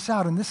work this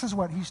out, and this is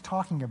what he's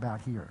talking about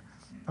here.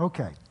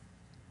 Okay.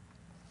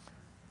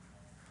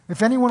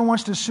 If anyone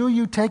wants to sue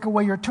you, take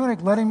away your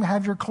tunic, let him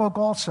have your cloak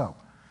also.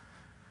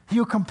 He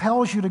who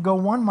compels you to go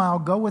 1 mile,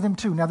 go with him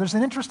 2. Now, there's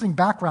an interesting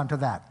background to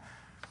that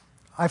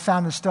I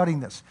found in studying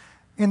this.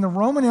 In the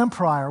Roman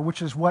Empire,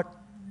 which is what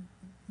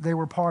they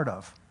were part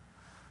of,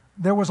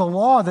 there was a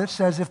law that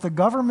says if the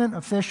government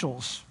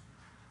officials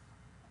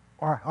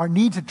are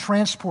need to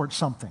transport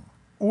something,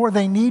 or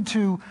they need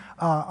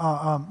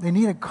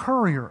a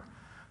courier,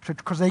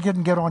 because they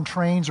didn't get on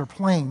trains or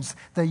planes,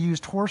 they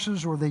used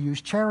horses or they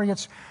used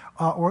chariots,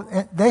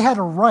 or they had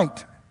a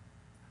right.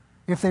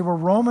 If they were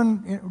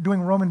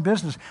doing Roman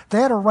business,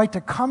 they had a right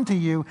to come to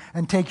you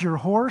and take your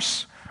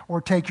horse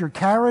or take your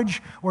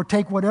carriage or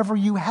take whatever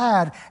you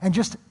had and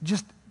just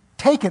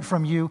take it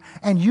from you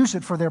and use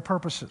it for their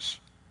purposes.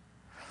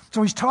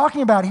 So he's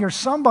talking about here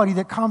somebody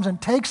that comes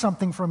and takes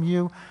something from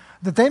you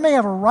that they may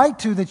have a right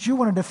to that you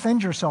want to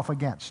defend yourself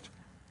against.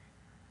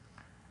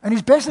 And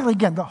he's basically,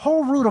 again, the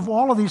whole root of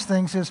all of these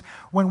things is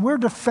when we're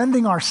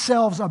defending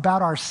ourselves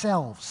about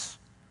ourselves.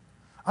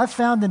 I've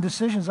found in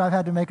decisions I've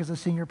had to make as a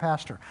senior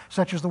pastor,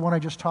 such as the one I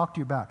just talked to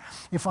you about,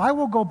 if I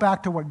will go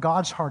back to what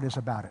God's heart is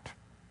about it,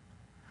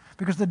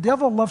 because the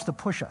devil loves to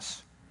push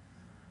us.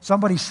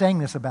 Somebody's saying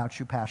this about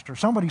you, Pastor.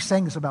 Somebody's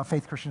saying this about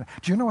Faith Christian.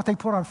 Do you know what they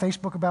put on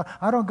Facebook about?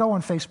 I don't go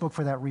on Facebook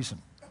for that reason.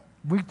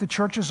 The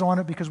church is on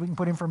it because we can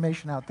put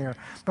information out there.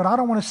 But I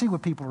don't want to see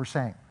what people are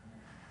saying.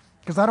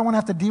 Because I don't want to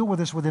have to deal with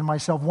this within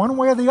myself one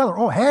way or the other.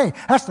 Oh, hey,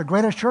 that's the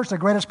greatest church, the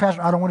greatest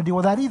pastor. I don't want to deal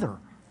with that either.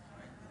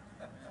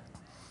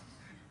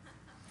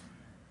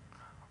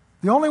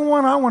 The only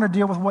one I want to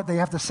deal with what they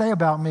have to say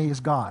about me is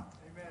God.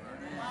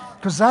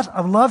 Because I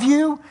love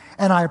you,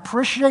 and I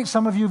appreciate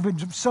some of you have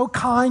been so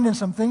kind in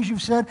some things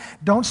you've said.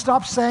 Don't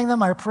stop saying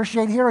them. I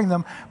appreciate hearing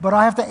them. But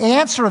I have to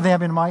answer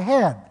them in my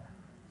head.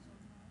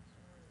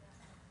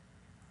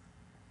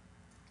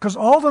 Because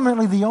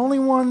ultimately, the only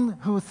one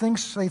who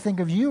thinks they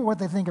think of you or what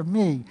they think of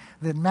me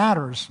that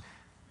matters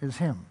is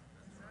Him.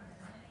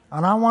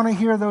 And I want to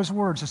hear those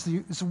words.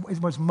 It's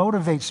what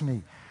motivates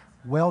me.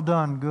 Well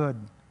done, good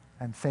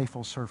and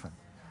faithful servant.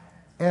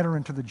 Enter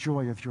into the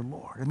joy of your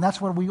Lord. And that's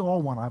what we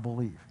all want, I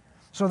believe.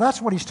 So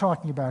that's what he's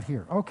talking about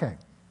here. Okay.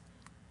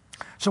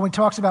 So he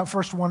talks about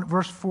verse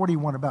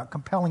 41 about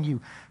compelling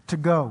you to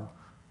go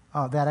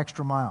that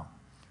extra mile.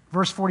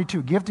 Verse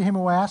 42, give to him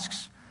who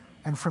asks,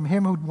 and from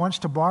him who wants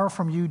to borrow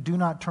from you, do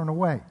not turn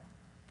away.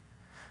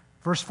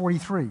 Verse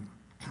 43,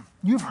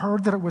 you've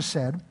heard that it was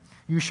said,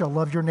 you shall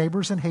love your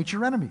neighbors and hate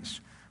your enemies.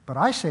 But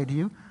I say to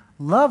you,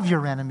 love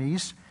your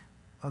enemies.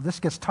 Oh, this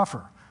gets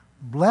tougher.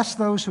 Bless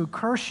those who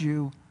curse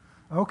you.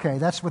 Okay,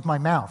 that's with my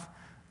mouth.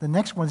 The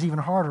next one's even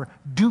harder.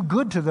 Do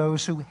good to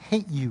those who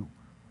hate you.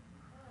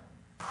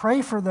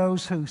 Pray for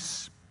those who,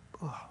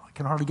 I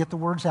can hardly get the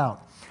words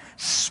out,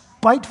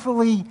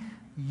 spitefully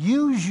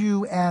use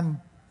you and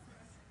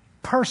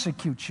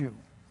persecute you.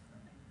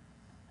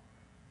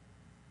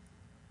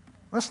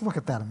 Let's look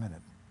at that a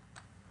minute.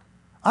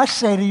 I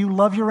say to you,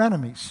 love your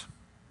enemies.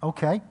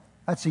 Okay,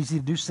 that's easy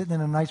to do, sitting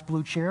in a nice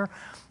blue chair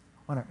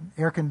on an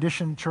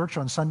air-conditioned church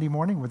on Sunday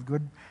morning with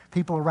good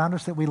people around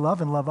us that we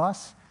love and love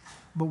us.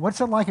 But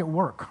what's it like at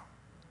work?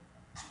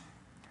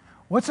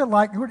 What's it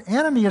like? An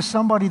enemy is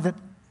somebody that,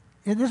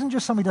 it isn't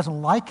just somebody who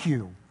doesn't like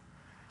you.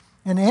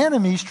 An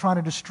enemy is trying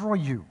to destroy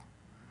you.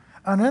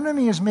 An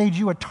enemy has made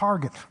you a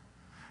target.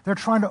 They're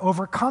trying to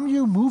overcome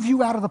you, move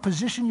you out of the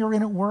position you're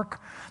in at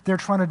work. They're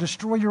trying to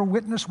destroy your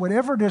witness,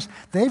 whatever it is.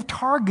 They've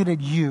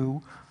targeted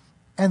you,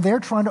 and they're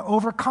trying to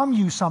overcome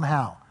you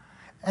somehow.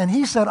 And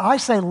he said, I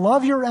say,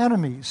 love your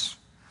enemies.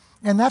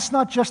 And that's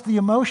not just the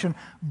emotion.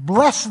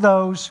 Bless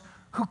those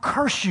who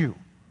curse you.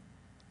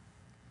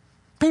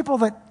 People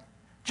that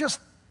just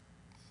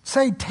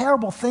say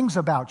terrible things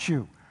about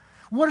you.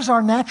 What is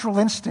our natural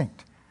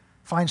instinct?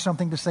 Find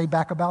something to say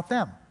back about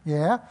them.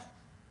 Yeah?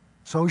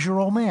 So's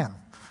your old man.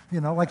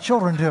 Like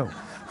children do.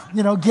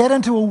 Get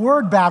into a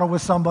word battle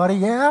with somebody.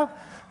 Yeah?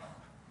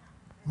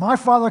 My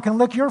father can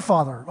lick your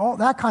father. All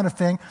that kind of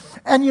thing.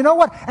 And you know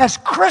what? As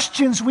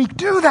Christians, we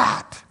do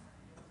that.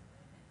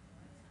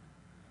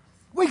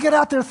 We get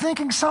out there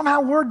thinking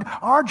somehow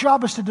our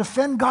job is to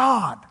defend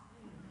God.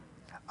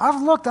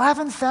 I've looked, I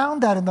haven't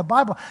found that in the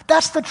Bible.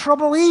 That's the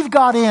trouble Eve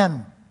got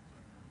in.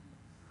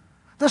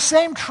 The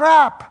same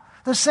trap,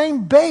 the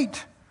same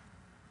bait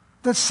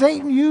that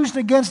Satan used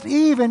against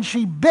Eve, and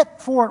she bit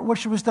for it,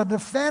 which was to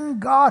defend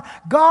God.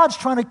 God's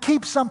trying to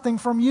keep something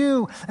from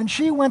you, and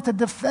she went to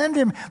defend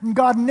him, and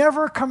God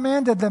never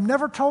commanded them,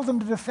 never told them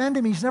to defend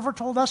him. He's never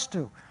told us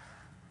to.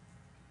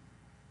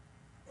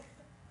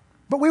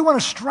 But we want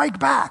to strike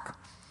back.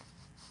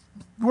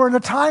 We're in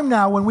a time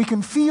now when we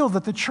can feel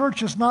that the church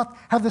does not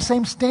have the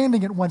same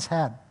standing it once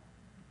had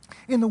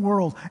in the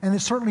world, and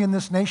it's certainly in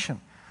this nation.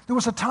 There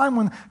was a time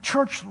when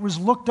church was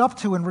looked up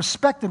to and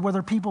respected,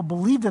 whether people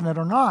believed in it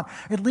or not.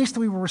 At least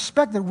we were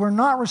respected. We're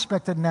not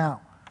respected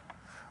now.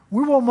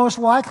 We will most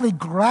likely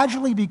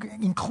gradually be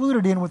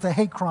included in with the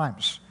hate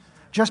crimes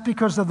just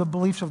because of the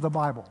beliefs of the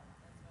Bible.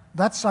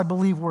 That's, I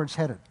believe, where it's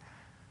headed.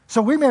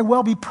 So we may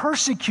well be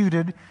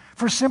persecuted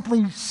for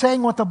simply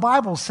saying what the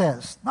Bible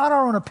says. Not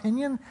our own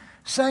opinion,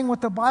 saying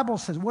what the Bible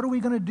says. What are we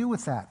going to do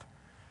with that?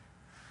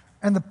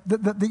 And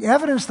the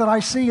evidence that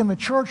I see in the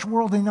church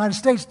world in the United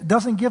States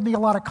doesn't give me a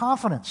lot of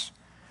confidence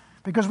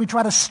because we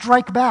try to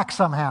strike back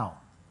somehow.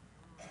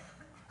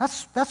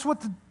 That's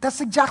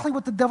exactly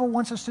what the devil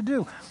wants us to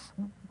do.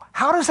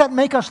 How does that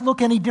make us look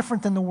any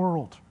different than the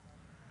world?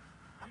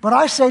 But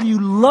I say to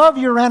you, love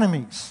your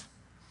enemies.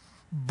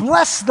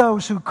 Bless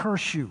those who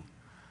curse you.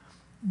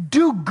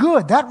 Do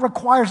good. That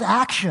requires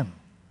action.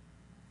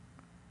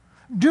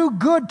 Do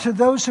good to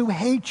those who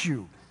hate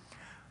you.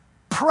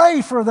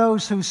 Pray for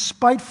those who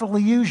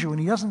spitefully use you. And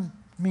he doesn't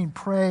mean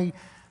pray,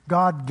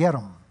 God, get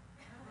them.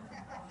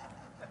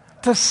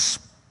 To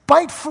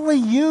spitefully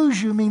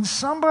use you means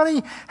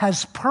somebody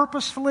has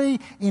purposefully,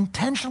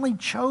 intentionally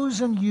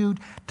chosen you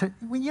to,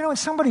 when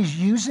somebody's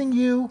using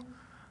you,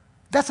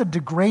 that's a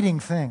degrading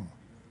thing.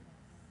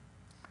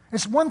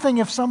 It's one thing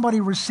if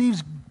somebody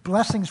receives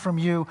blessings from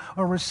you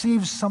or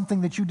receives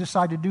something that you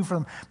decide to do for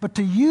them, but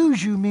to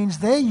use you means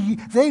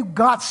they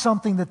got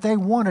something that they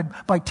wanted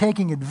by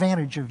taking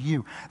advantage of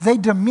you. They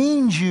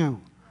demeaned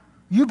you.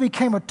 You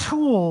became a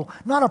tool,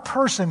 not a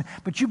person,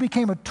 but you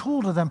became a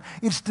tool to them.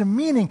 It's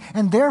demeaning,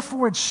 and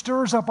therefore it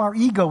stirs up our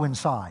ego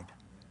inside.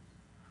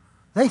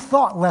 They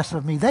thought less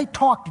of me. They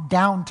talked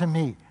down to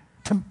me.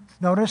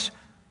 Notice,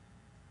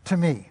 to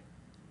me.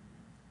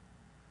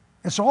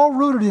 It's all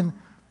rooted in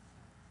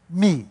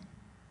me.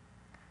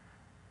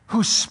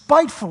 Who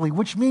spitefully,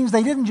 which means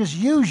they didn't just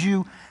use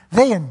you,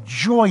 they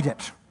enjoyed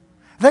it.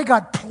 They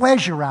got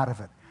pleasure out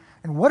of it.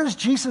 And what does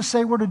Jesus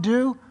say we're to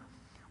do?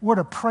 We're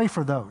to pray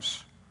for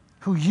those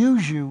who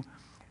use you,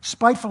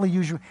 spitefully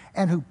use you,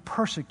 and who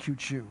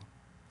persecute you.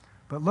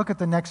 But look at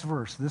the next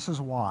verse. This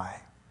is why.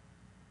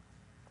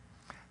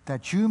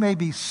 That you may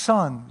be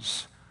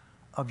sons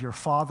of your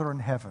Father in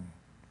heaven.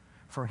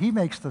 For he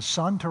makes the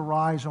sun to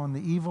rise on the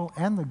evil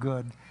and the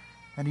good,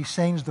 and he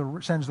sends the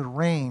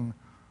rain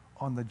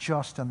on the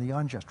just and the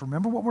unjust.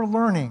 Remember, what we're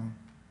learning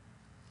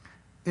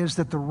is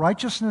that the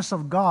righteousness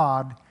of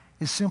God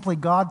is simply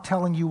God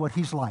telling you what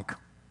he's like.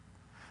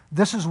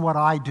 This is what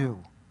I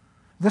do.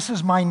 This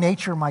is my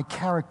nature, my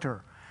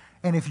character.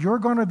 And if you're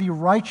going to be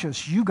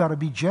righteous, you got to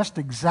be just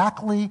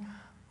exactly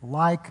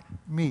like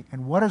me.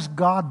 And what does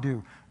God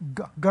do?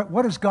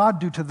 What does God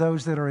do to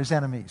those that are his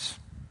enemies?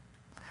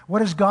 What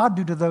does God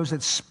do to those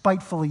that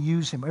spitefully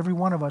use him? Every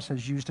one of us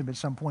has used him at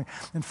some point.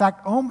 In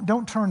fact,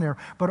 don't turn there,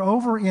 but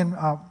over in,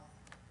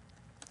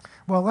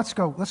 let's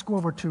go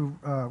over to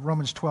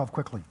Romans 12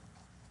 quickly.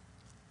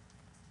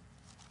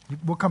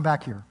 We'll come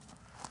back here.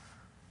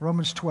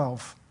 Romans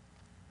 12.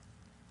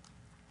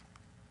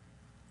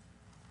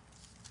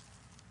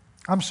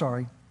 I'm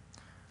sorry,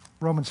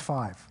 Romans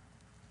 5.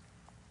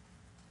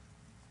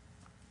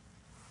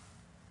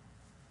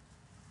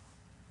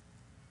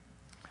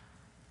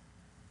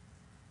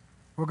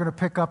 We're going to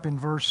pick up in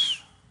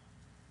verse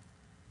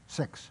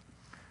 6.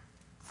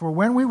 For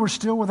when we were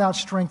still without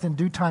strength, in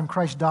due time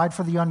Christ died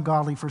for the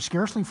ungodly, for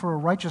scarcely for a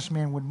righteous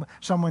man would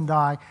someone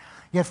die,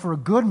 yet for a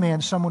good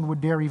man someone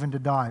would dare even to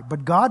die.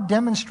 But God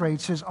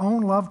demonstrates his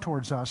own love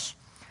towards us,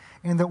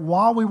 in that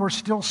while we were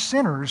still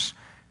sinners,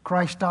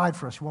 Christ died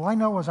for us. Well, I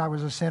know as I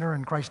was a sinner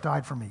and Christ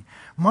died for me.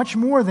 Much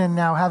more than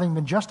now, having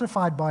been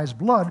justified by his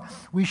blood,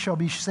 we shall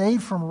be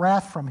saved from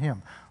wrath from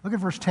him. Look at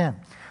verse 10.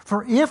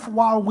 For if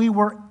while we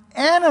were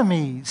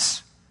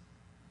enemies,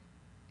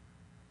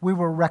 we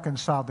were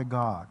reconciled to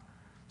God.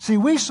 See,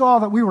 we saw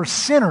that we were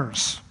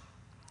sinners.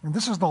 And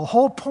this is the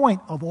whole point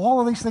of all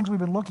of these things we've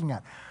been looking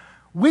at.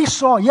 We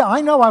saw,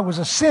 I know I was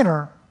a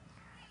sinner,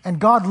 and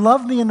God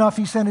loved me enough,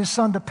 he sent his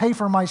son to pay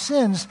for my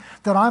sins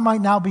that I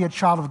might now be a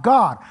child of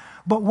God.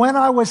 But when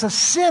I was a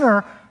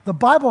sinner, the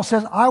Bible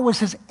says I was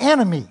his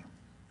enemy.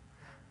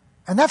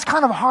 And that's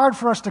kind of hard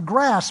for us to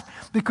grasp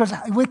because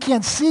we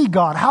can't see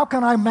God. How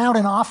can I mount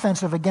an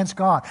offensive against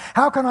God?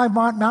 How can I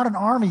mount an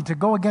army to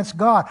go against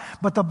God?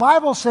 But the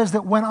Bible says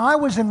that when I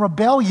was in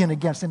rebellion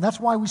against him,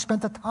 that's why we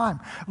spent the time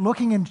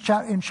looking in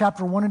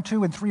chapter 1 and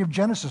 2 and 3 of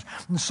Genesis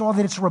and saw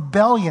that it's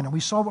rebellion. And we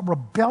saw what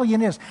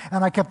rebellion is.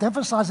 And I kept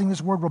emphasizing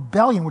this word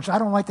rebellion, which I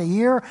don't like to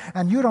hear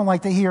and you don't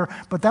like to hear.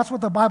 But that's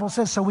what the Bible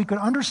says so we could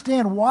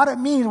understand what it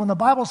means when the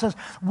Bible says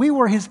we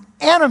were his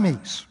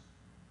enemies.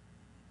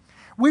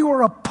 We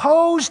were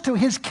opposed to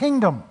his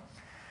kingdom.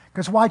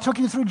 That's why I took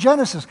you through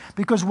Genesis.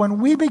 Because when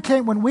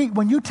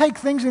you take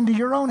things into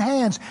your own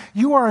hands,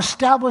 you are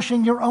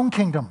establishing your own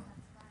kingdom.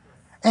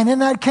 And in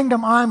that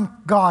kingdom, I'm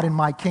God in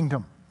my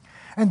kingdom.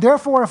 And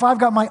therefore, if I've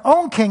got my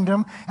own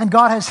kingdom and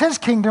God has his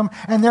kingdom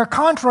and they're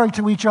contrary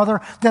to each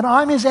other, then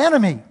I'm his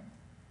enemy.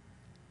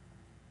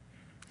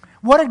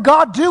 What did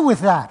God do with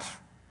that?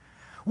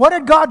 What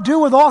did God do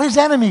with all his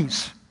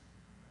enemies?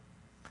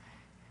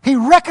 He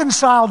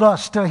reconciled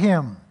us to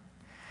him.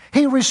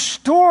 He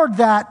restored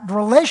that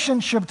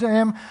relationship to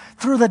him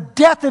through the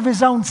death of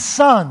his own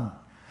son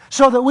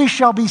so that we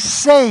shall be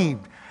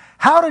saved.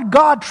 How did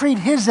God treat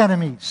his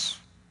enemies?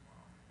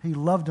 He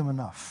loved them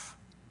enough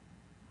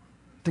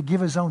to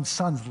give his own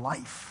son's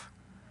life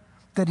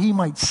that he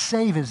might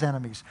save his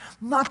enemies.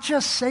 Not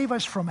just save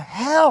us from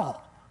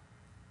hell,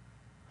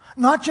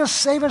 not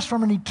just save us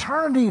from an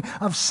eternity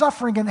of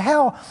suffering in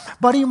hell,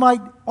 but he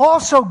might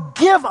also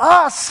give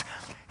us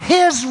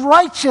his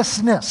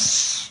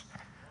righteousness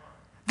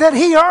that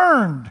he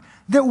earned,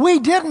 that we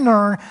didn't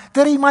earn,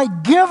 that he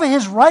might give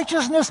his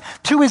righteousness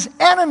to his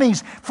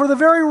enemies for the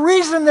very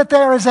reason that they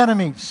are his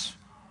enemies.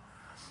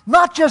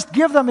 not just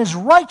give them His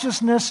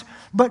righteousness,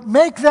 but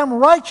make them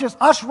righteous,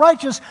 us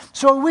righteous,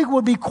 so we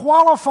would be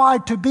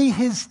qualified to be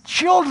His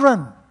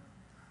children.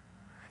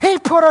 He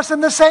put us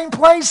in the same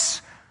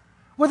place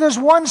with His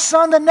one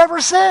Son that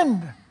never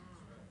sinned.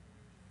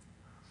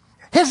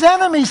 His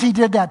enemies He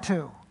did that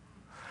to.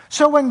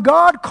 So when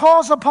God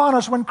calls upon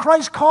us, when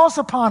Christ calls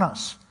upon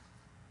us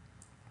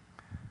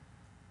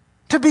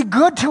to be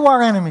good to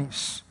our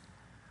enemies,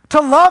 to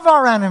love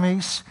our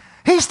enemies,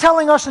 He's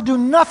telling us to do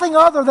nothing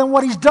other than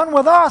what He's done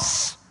with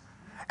us,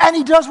 and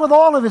He does with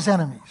all of His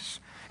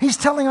enemies. He's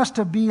telling us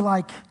to be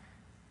like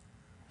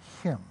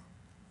Him.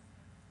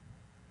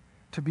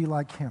 To be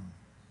like Him.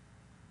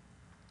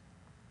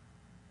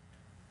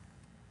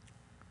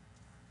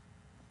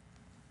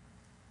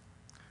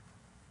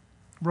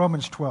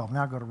 Romans 12.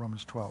 Now go to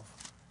Romans 12.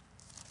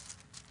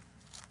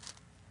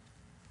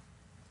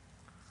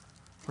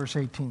 Verse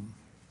 18.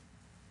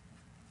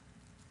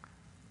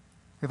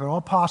 If at all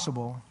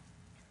possible,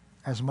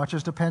 as much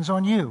as depends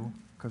on you,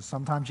 because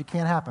sometimes it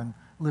can't happen,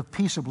 live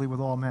peaceably with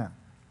all men.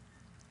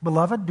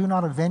 Beloved, do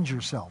not avenge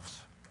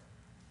yourselves.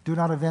 Do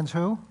not avenge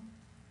who?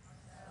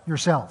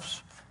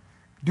 Yourselves.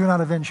 Do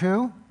not avenge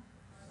who?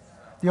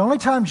 The only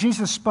time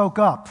Jesus spoke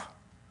up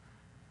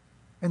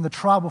in the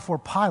trial before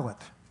Pilate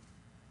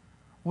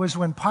was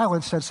when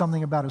Pilate said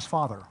something about his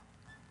father.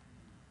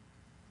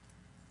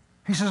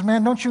 He says,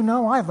 man, don't you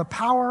know I have the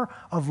power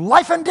of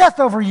life and death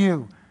over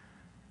you?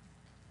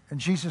 And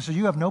Jesus said,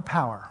 you have no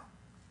power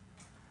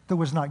that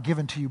was not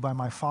given to you by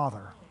my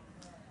Father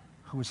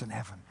who is in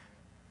heaven.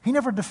 He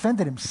never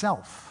defended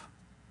himself,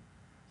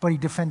 but he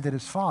defended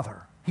his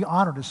Father. He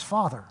honored his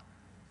Father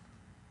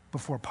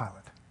before Pilate.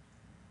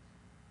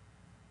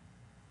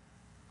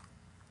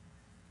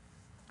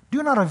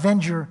 Do not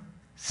avenge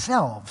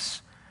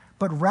yourselves,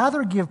 but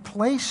rather give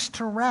place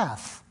to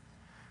wrath.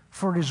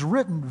 For it is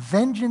written,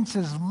 vengeance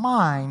is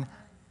mine,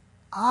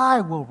 I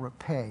will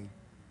repay,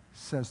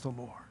 says the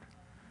Lord.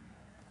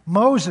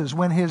 Moses,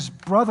 when his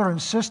brother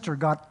and sister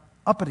got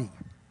uppity,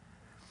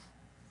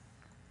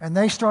 and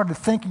they started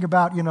thinking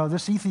about,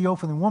 this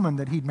Ethiopian woman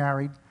that he'd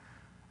married,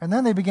 and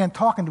then they began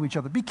talking to each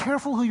other. Be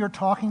careful who you're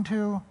talking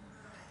to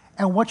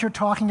and what you're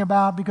talking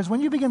about, because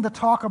when you begin to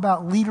talk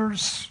about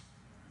leaders,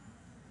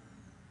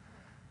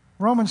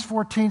 Romans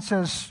 14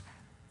 says,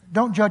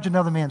 don't judge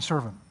another man's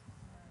servant,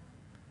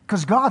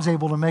 because God's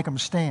able to make them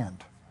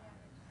stand.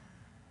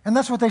 And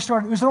that's what they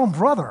started. It was their own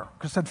brother,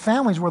 because said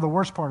families were the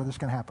worst part of this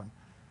can happen.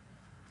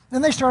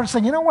 Then they started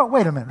saying, you know what,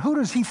 wait a minute, who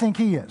does he think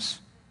he is?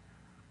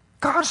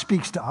 God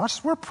speaks to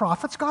us. We're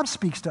prophets. God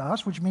speaks to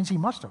us, which means he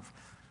must have.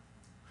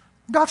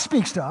 God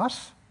speaks to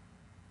us.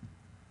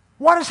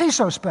 Why is he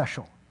so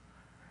special?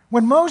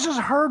 When Moses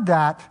heard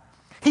that,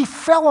 he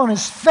fell on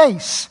his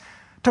face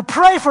to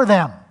pray for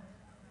them.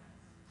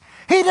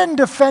 He didn't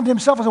defend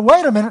himself and say,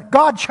 wait a minute,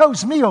 God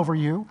chose me over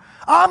you.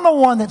 I'm the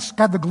one that's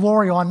got the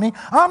glory on me.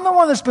 I'm the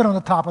one that's been on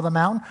the top of the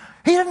mountain.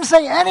 He didn't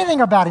say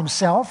anything about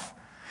himself.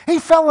 He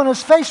fell on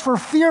his face for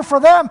fear for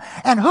them.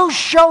 And who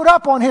showed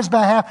up on his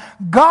behalf?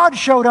 God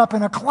showed up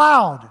in a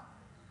cloud.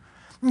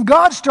 And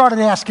God started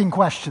asking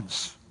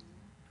questions.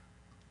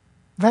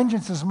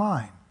 Vengeance is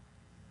mine.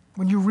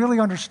 When you really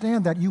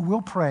understand that, you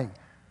will pray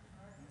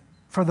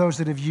for those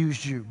that have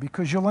used you,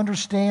 because you'll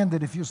understand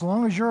that as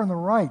long as you're in the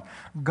right,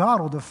 God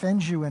will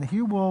defend you, and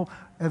he will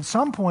at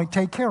some point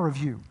take care of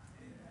you.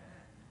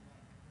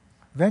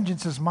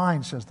 Vengeance is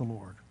mine, says the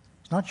Lord.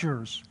 It's not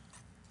yours.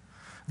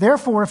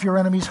 Therefore, if your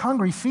enemy's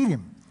hungry, feed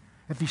him.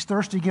 If he's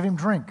thirsty, give him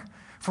drink.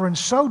 For in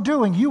so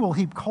doing, you will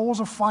heap coals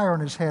of fire on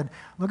his head.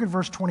 Look at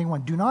verse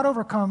 21. Do not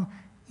overcome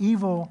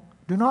evil.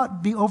 Do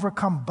not be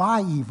overcome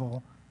by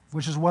evil,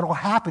 which is what will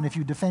happen if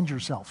you defend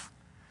yourself.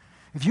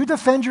 If you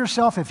defend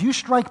yourself, if you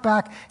strike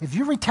back, if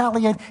you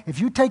retaliate, if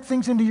you take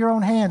things into your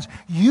own hands,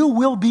 you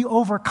will be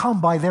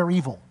overcome by their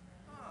evil.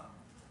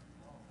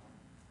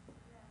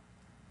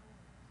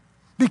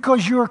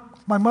 Because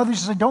my mother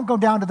used to say, don't go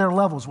down to their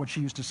level, is what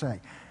she used to say.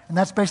 And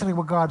that's basically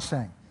what God's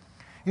saying.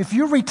 If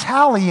you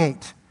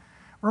retaliate,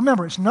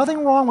 remember, it's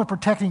nothing wrong with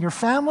protecting your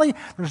family.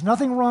 There's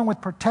nothing wrong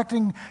with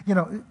protecting,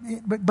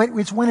 but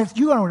it's when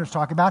you don't know what it's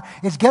talking about.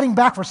 It's getting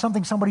back for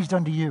something somebody's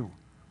done to you.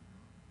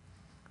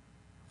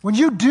 When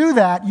you do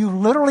that, you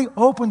literally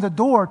open the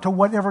door to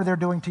whatever they're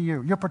doing to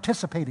you. You're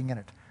participating in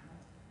it.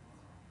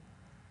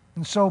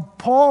 And so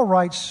Paul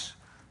writes,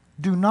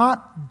 do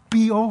not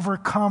be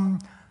overcome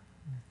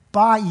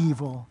by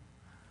evil,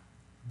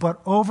 but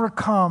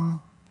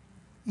overcome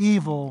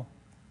evil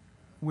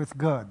with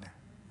good.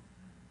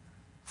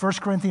 1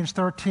 Corinthians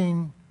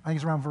 13, I think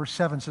it's around verse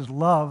 7, says,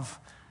 love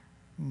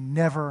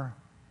never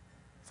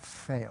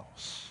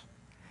fails.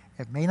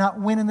 It may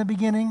not win in the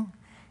beginning,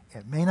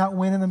 it may not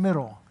win in the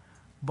middle,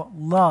 but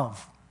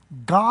love,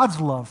 God's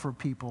love for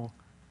people,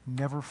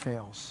 never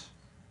fails.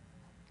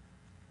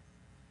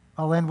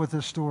 I'll end with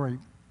this story.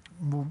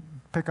 We'll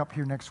pick up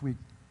here next week.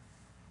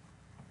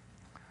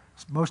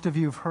 Most of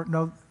you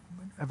have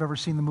ever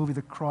seen the movie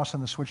The Cross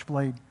and the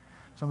Switchblade.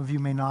 Some of you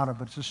may not have,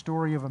 but it's a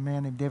story of a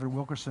man named David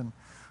Wilkerson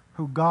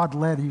who God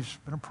led. He's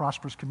been a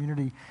prosperous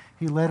community.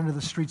 He led into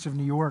the streets of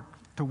New York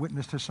to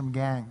witness to some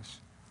gangs.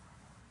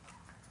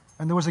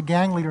 And there was a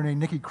gang leader named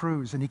Nicky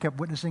Cruz, and he kept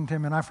witnessing to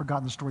him, and I've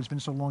forgotten the story. It's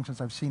been so long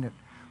since I've seen it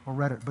or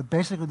read it. But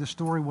basically the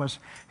story was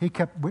he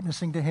kept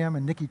witnessing to him,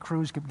 and Nicky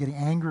Cruz kept getting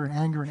angrier and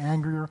angrier and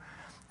angrier.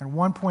 And at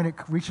one point it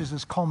reaches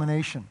this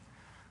culmination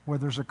where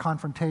there's a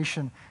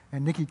confrontation,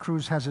 and Nicky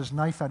Cruz has his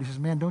knife out. He says,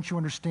 man, don't you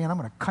understand? I'm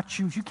going to cut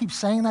you. You keep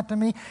saying that to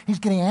me. He's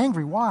getting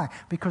angry. Why?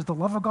 Because the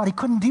love of God, he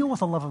couldn't deal with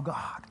the love of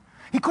God.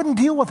 He couldn't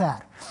deal with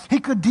that. He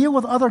could deal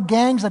with other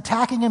gangs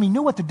attacking him. He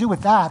knew what to do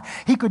with that.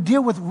 He could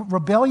deal with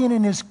rebellion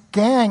in his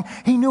gang.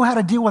 He knew how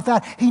to deal with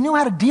that. He knew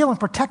how to deal and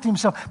protect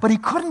himself. But he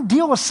couldn't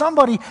deal with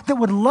somebody that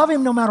would love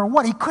him no matter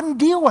what. He couldn't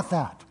deal with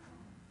that.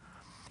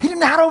 He didn't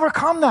know how to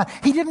overcome that.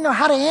 He didn't know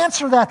how to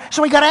answer that.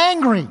 So he got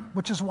angry,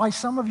 which is why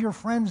some of your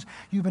friends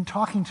you've been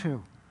talking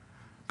to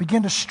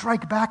begin to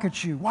strike back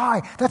at you.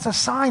 Why? That's a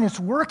sign it's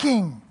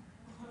working.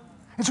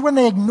 It's when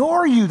they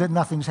ignore you that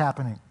nothing's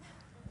happening.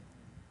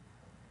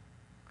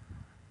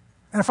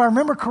 And if I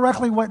remember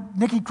correctly what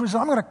Nicky Cruz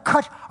said, I'm going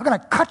to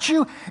cut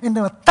you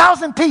into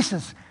 1,000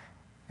 pieces.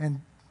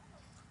 And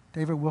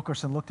David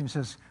Wilkerson looked at him and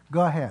says,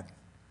 go ahead.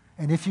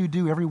 And if you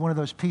do, every one of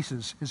those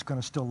pieces is going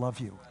to still love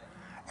you.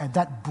 And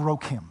that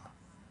broke him.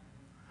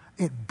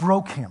 It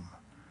broke him.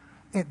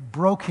 It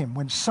broke him.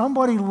 When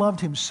somebody loved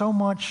him so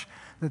much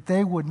that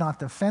they would not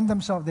defend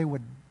themselves, they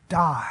would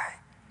die.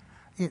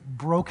 It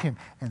broke him.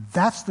 And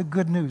that's the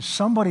good news.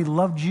 Somebody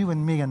loved you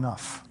and me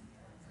enough.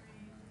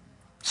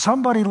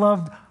 Somebody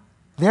loved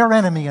their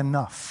enemy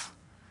enough,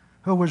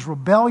 who was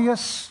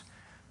rebellious,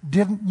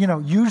 didn't,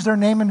 use their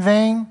name in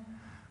vain,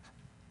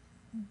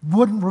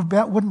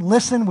 wouldn't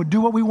listen, would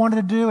do what we wanted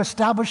to do,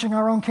 establishing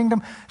our own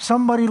kingdom.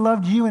 Somebody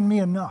loved you and me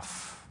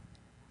enough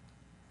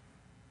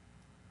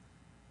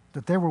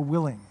that they were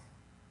willing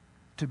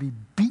to be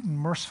beaten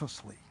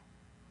mercilessly,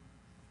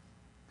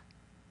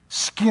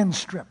 skin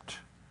stripped,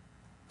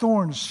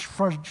 thorns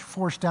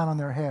forced down on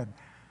their head,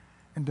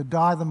 and to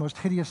die the most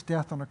hideous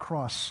death on a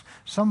cross.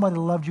 Somebody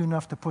loved you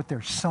enough to put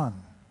their son,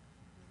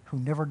 who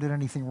never did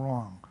anything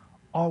wrong,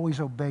 always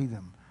obeyed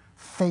them,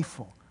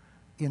 faithful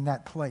in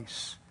that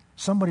place.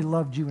 Somebody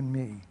loved you and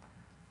me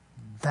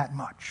that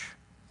much.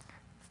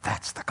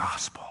 That's the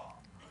gospel.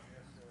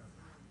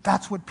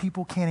 That's what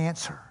people can't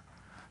answer.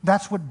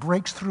 That's what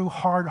breaks through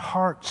hard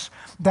hearts.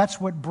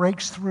 That's what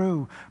breaks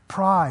through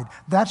pride.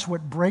 That's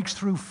what breaks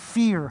through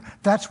fear.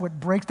 That's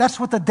what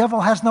the devil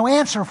has no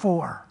answer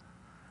for.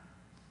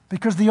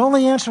 Because the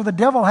only answer the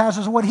devil has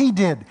is what he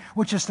did,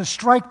 which is to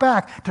strike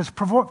back, to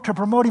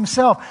promote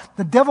himself.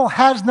 The devil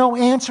has no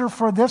answer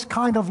for this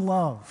kind of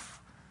love.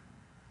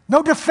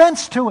 No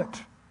defense to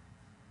it.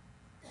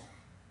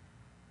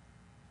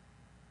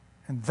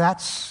 And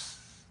that's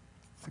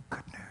the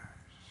good news.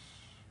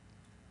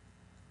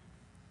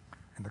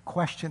 And the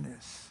question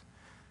is,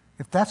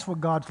 if that's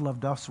what God's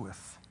loved us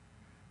with,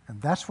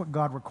 and that's what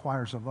God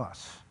requires of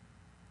us,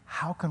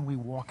 how can we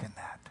walk in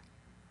that?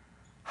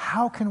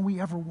 How can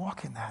we ever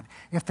walk in that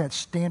if that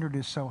standard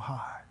is so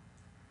high?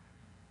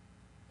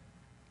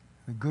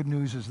 The good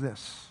news is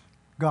this: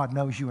 God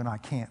knows you and I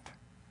can't.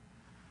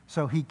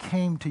 So he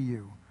came to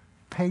you,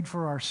 paid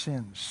for our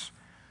sins,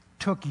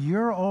 took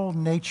your old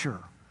nature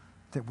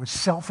that was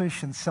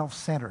selfish and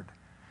self-centered,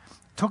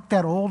 took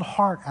that old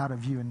heart out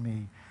of you and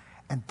me,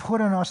 and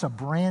put in us a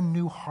brand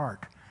new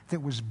heart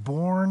that was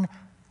born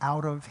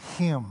out of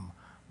him.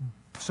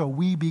 So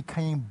we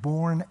became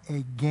born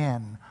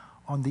again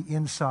on the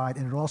inside,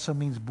 and it also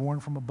means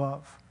born from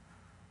above.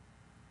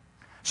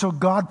 So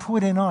God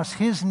put in us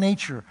his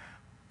nature.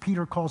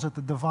 Peter calls it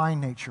the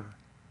divine nature.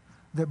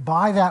 That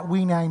by that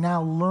we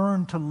now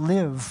learn to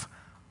live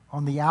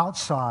on the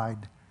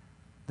outside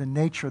the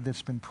nature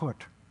that's been put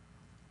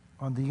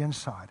on the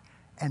inside.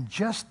 And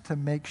just to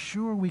make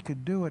sure we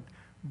could do it,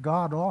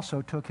 God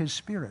also took his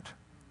Spirit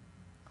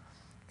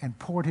and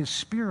poured his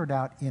Spirit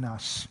out in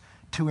us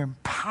to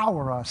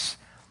empower us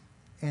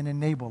and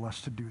enable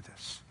us to do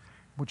this.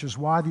 Which is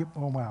why the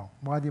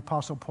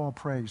Apostle Paul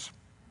prays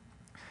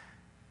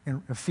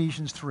in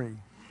Ephesians 3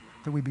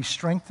 that we be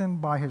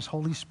strengthened by his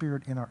Holy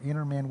Spirit in our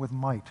inner man with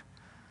might,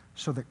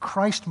 so that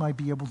Christ might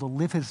be able to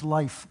live his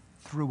life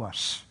through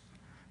us.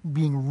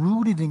 Being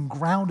rooted and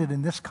grounded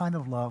in this kind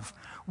of love,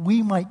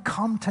 we might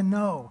come to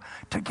know,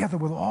 together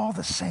with all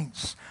the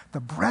saints,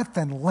 the breadth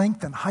and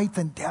length and height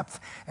and depth,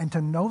 and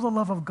to know the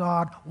love of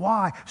God.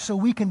 Why? So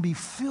we can be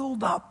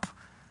filled up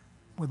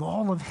with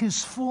all of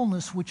his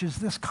fullness, which is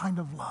this kind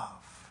of love.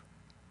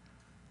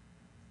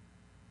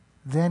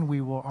 Then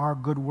our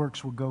good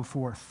works will go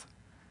forth,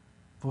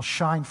 will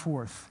shine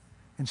forth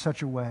in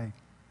such a way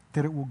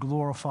that it will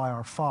glorify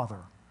our Father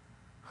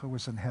who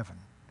is in heaven.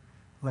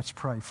 Let's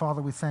pray.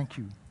 Father, we thank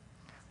you.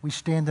 We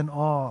stand in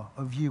awe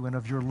of you and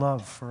of your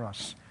love for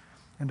us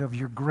and of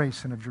your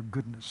grace and of your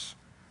goodness.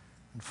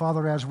 And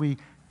Father, as we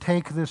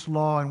take this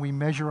law and we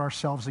measure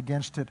ourselves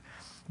against it,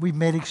 we've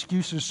made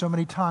excuses so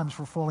many times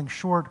for falling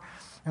short,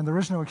 and there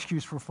is no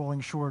excuse for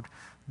falling short.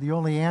 The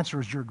only answer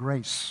is your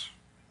grace,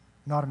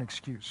 not an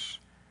excuse.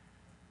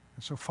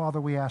 And so, Father,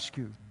 we ask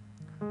you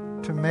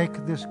to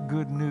make this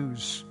good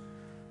news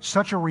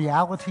such a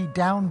reality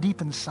down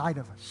deep inside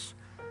of us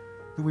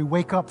that we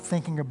wake up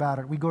thinking about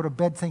it. We go to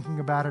bed thinking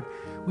about it.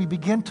 We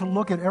begin to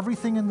look at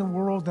everything in the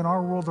world and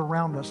our world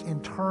around us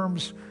in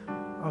terms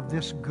of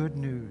this good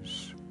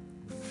news.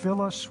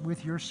 Fill us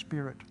with your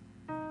Spirit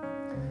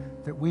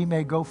that we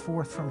may go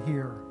forth from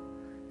here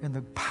in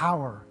the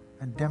power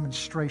and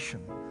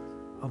demonstration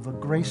of the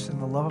grace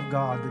and the love of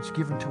God that's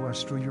given to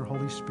us through your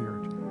Holy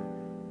Spirit.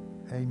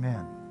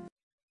 Amen.